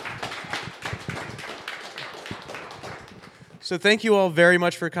 So thank you all very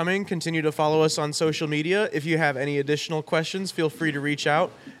much for coming. Continue to follow us on social media. If you have any additional questions, feel free to reach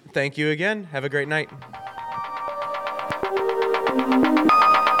out. Thank you again. Have a great night.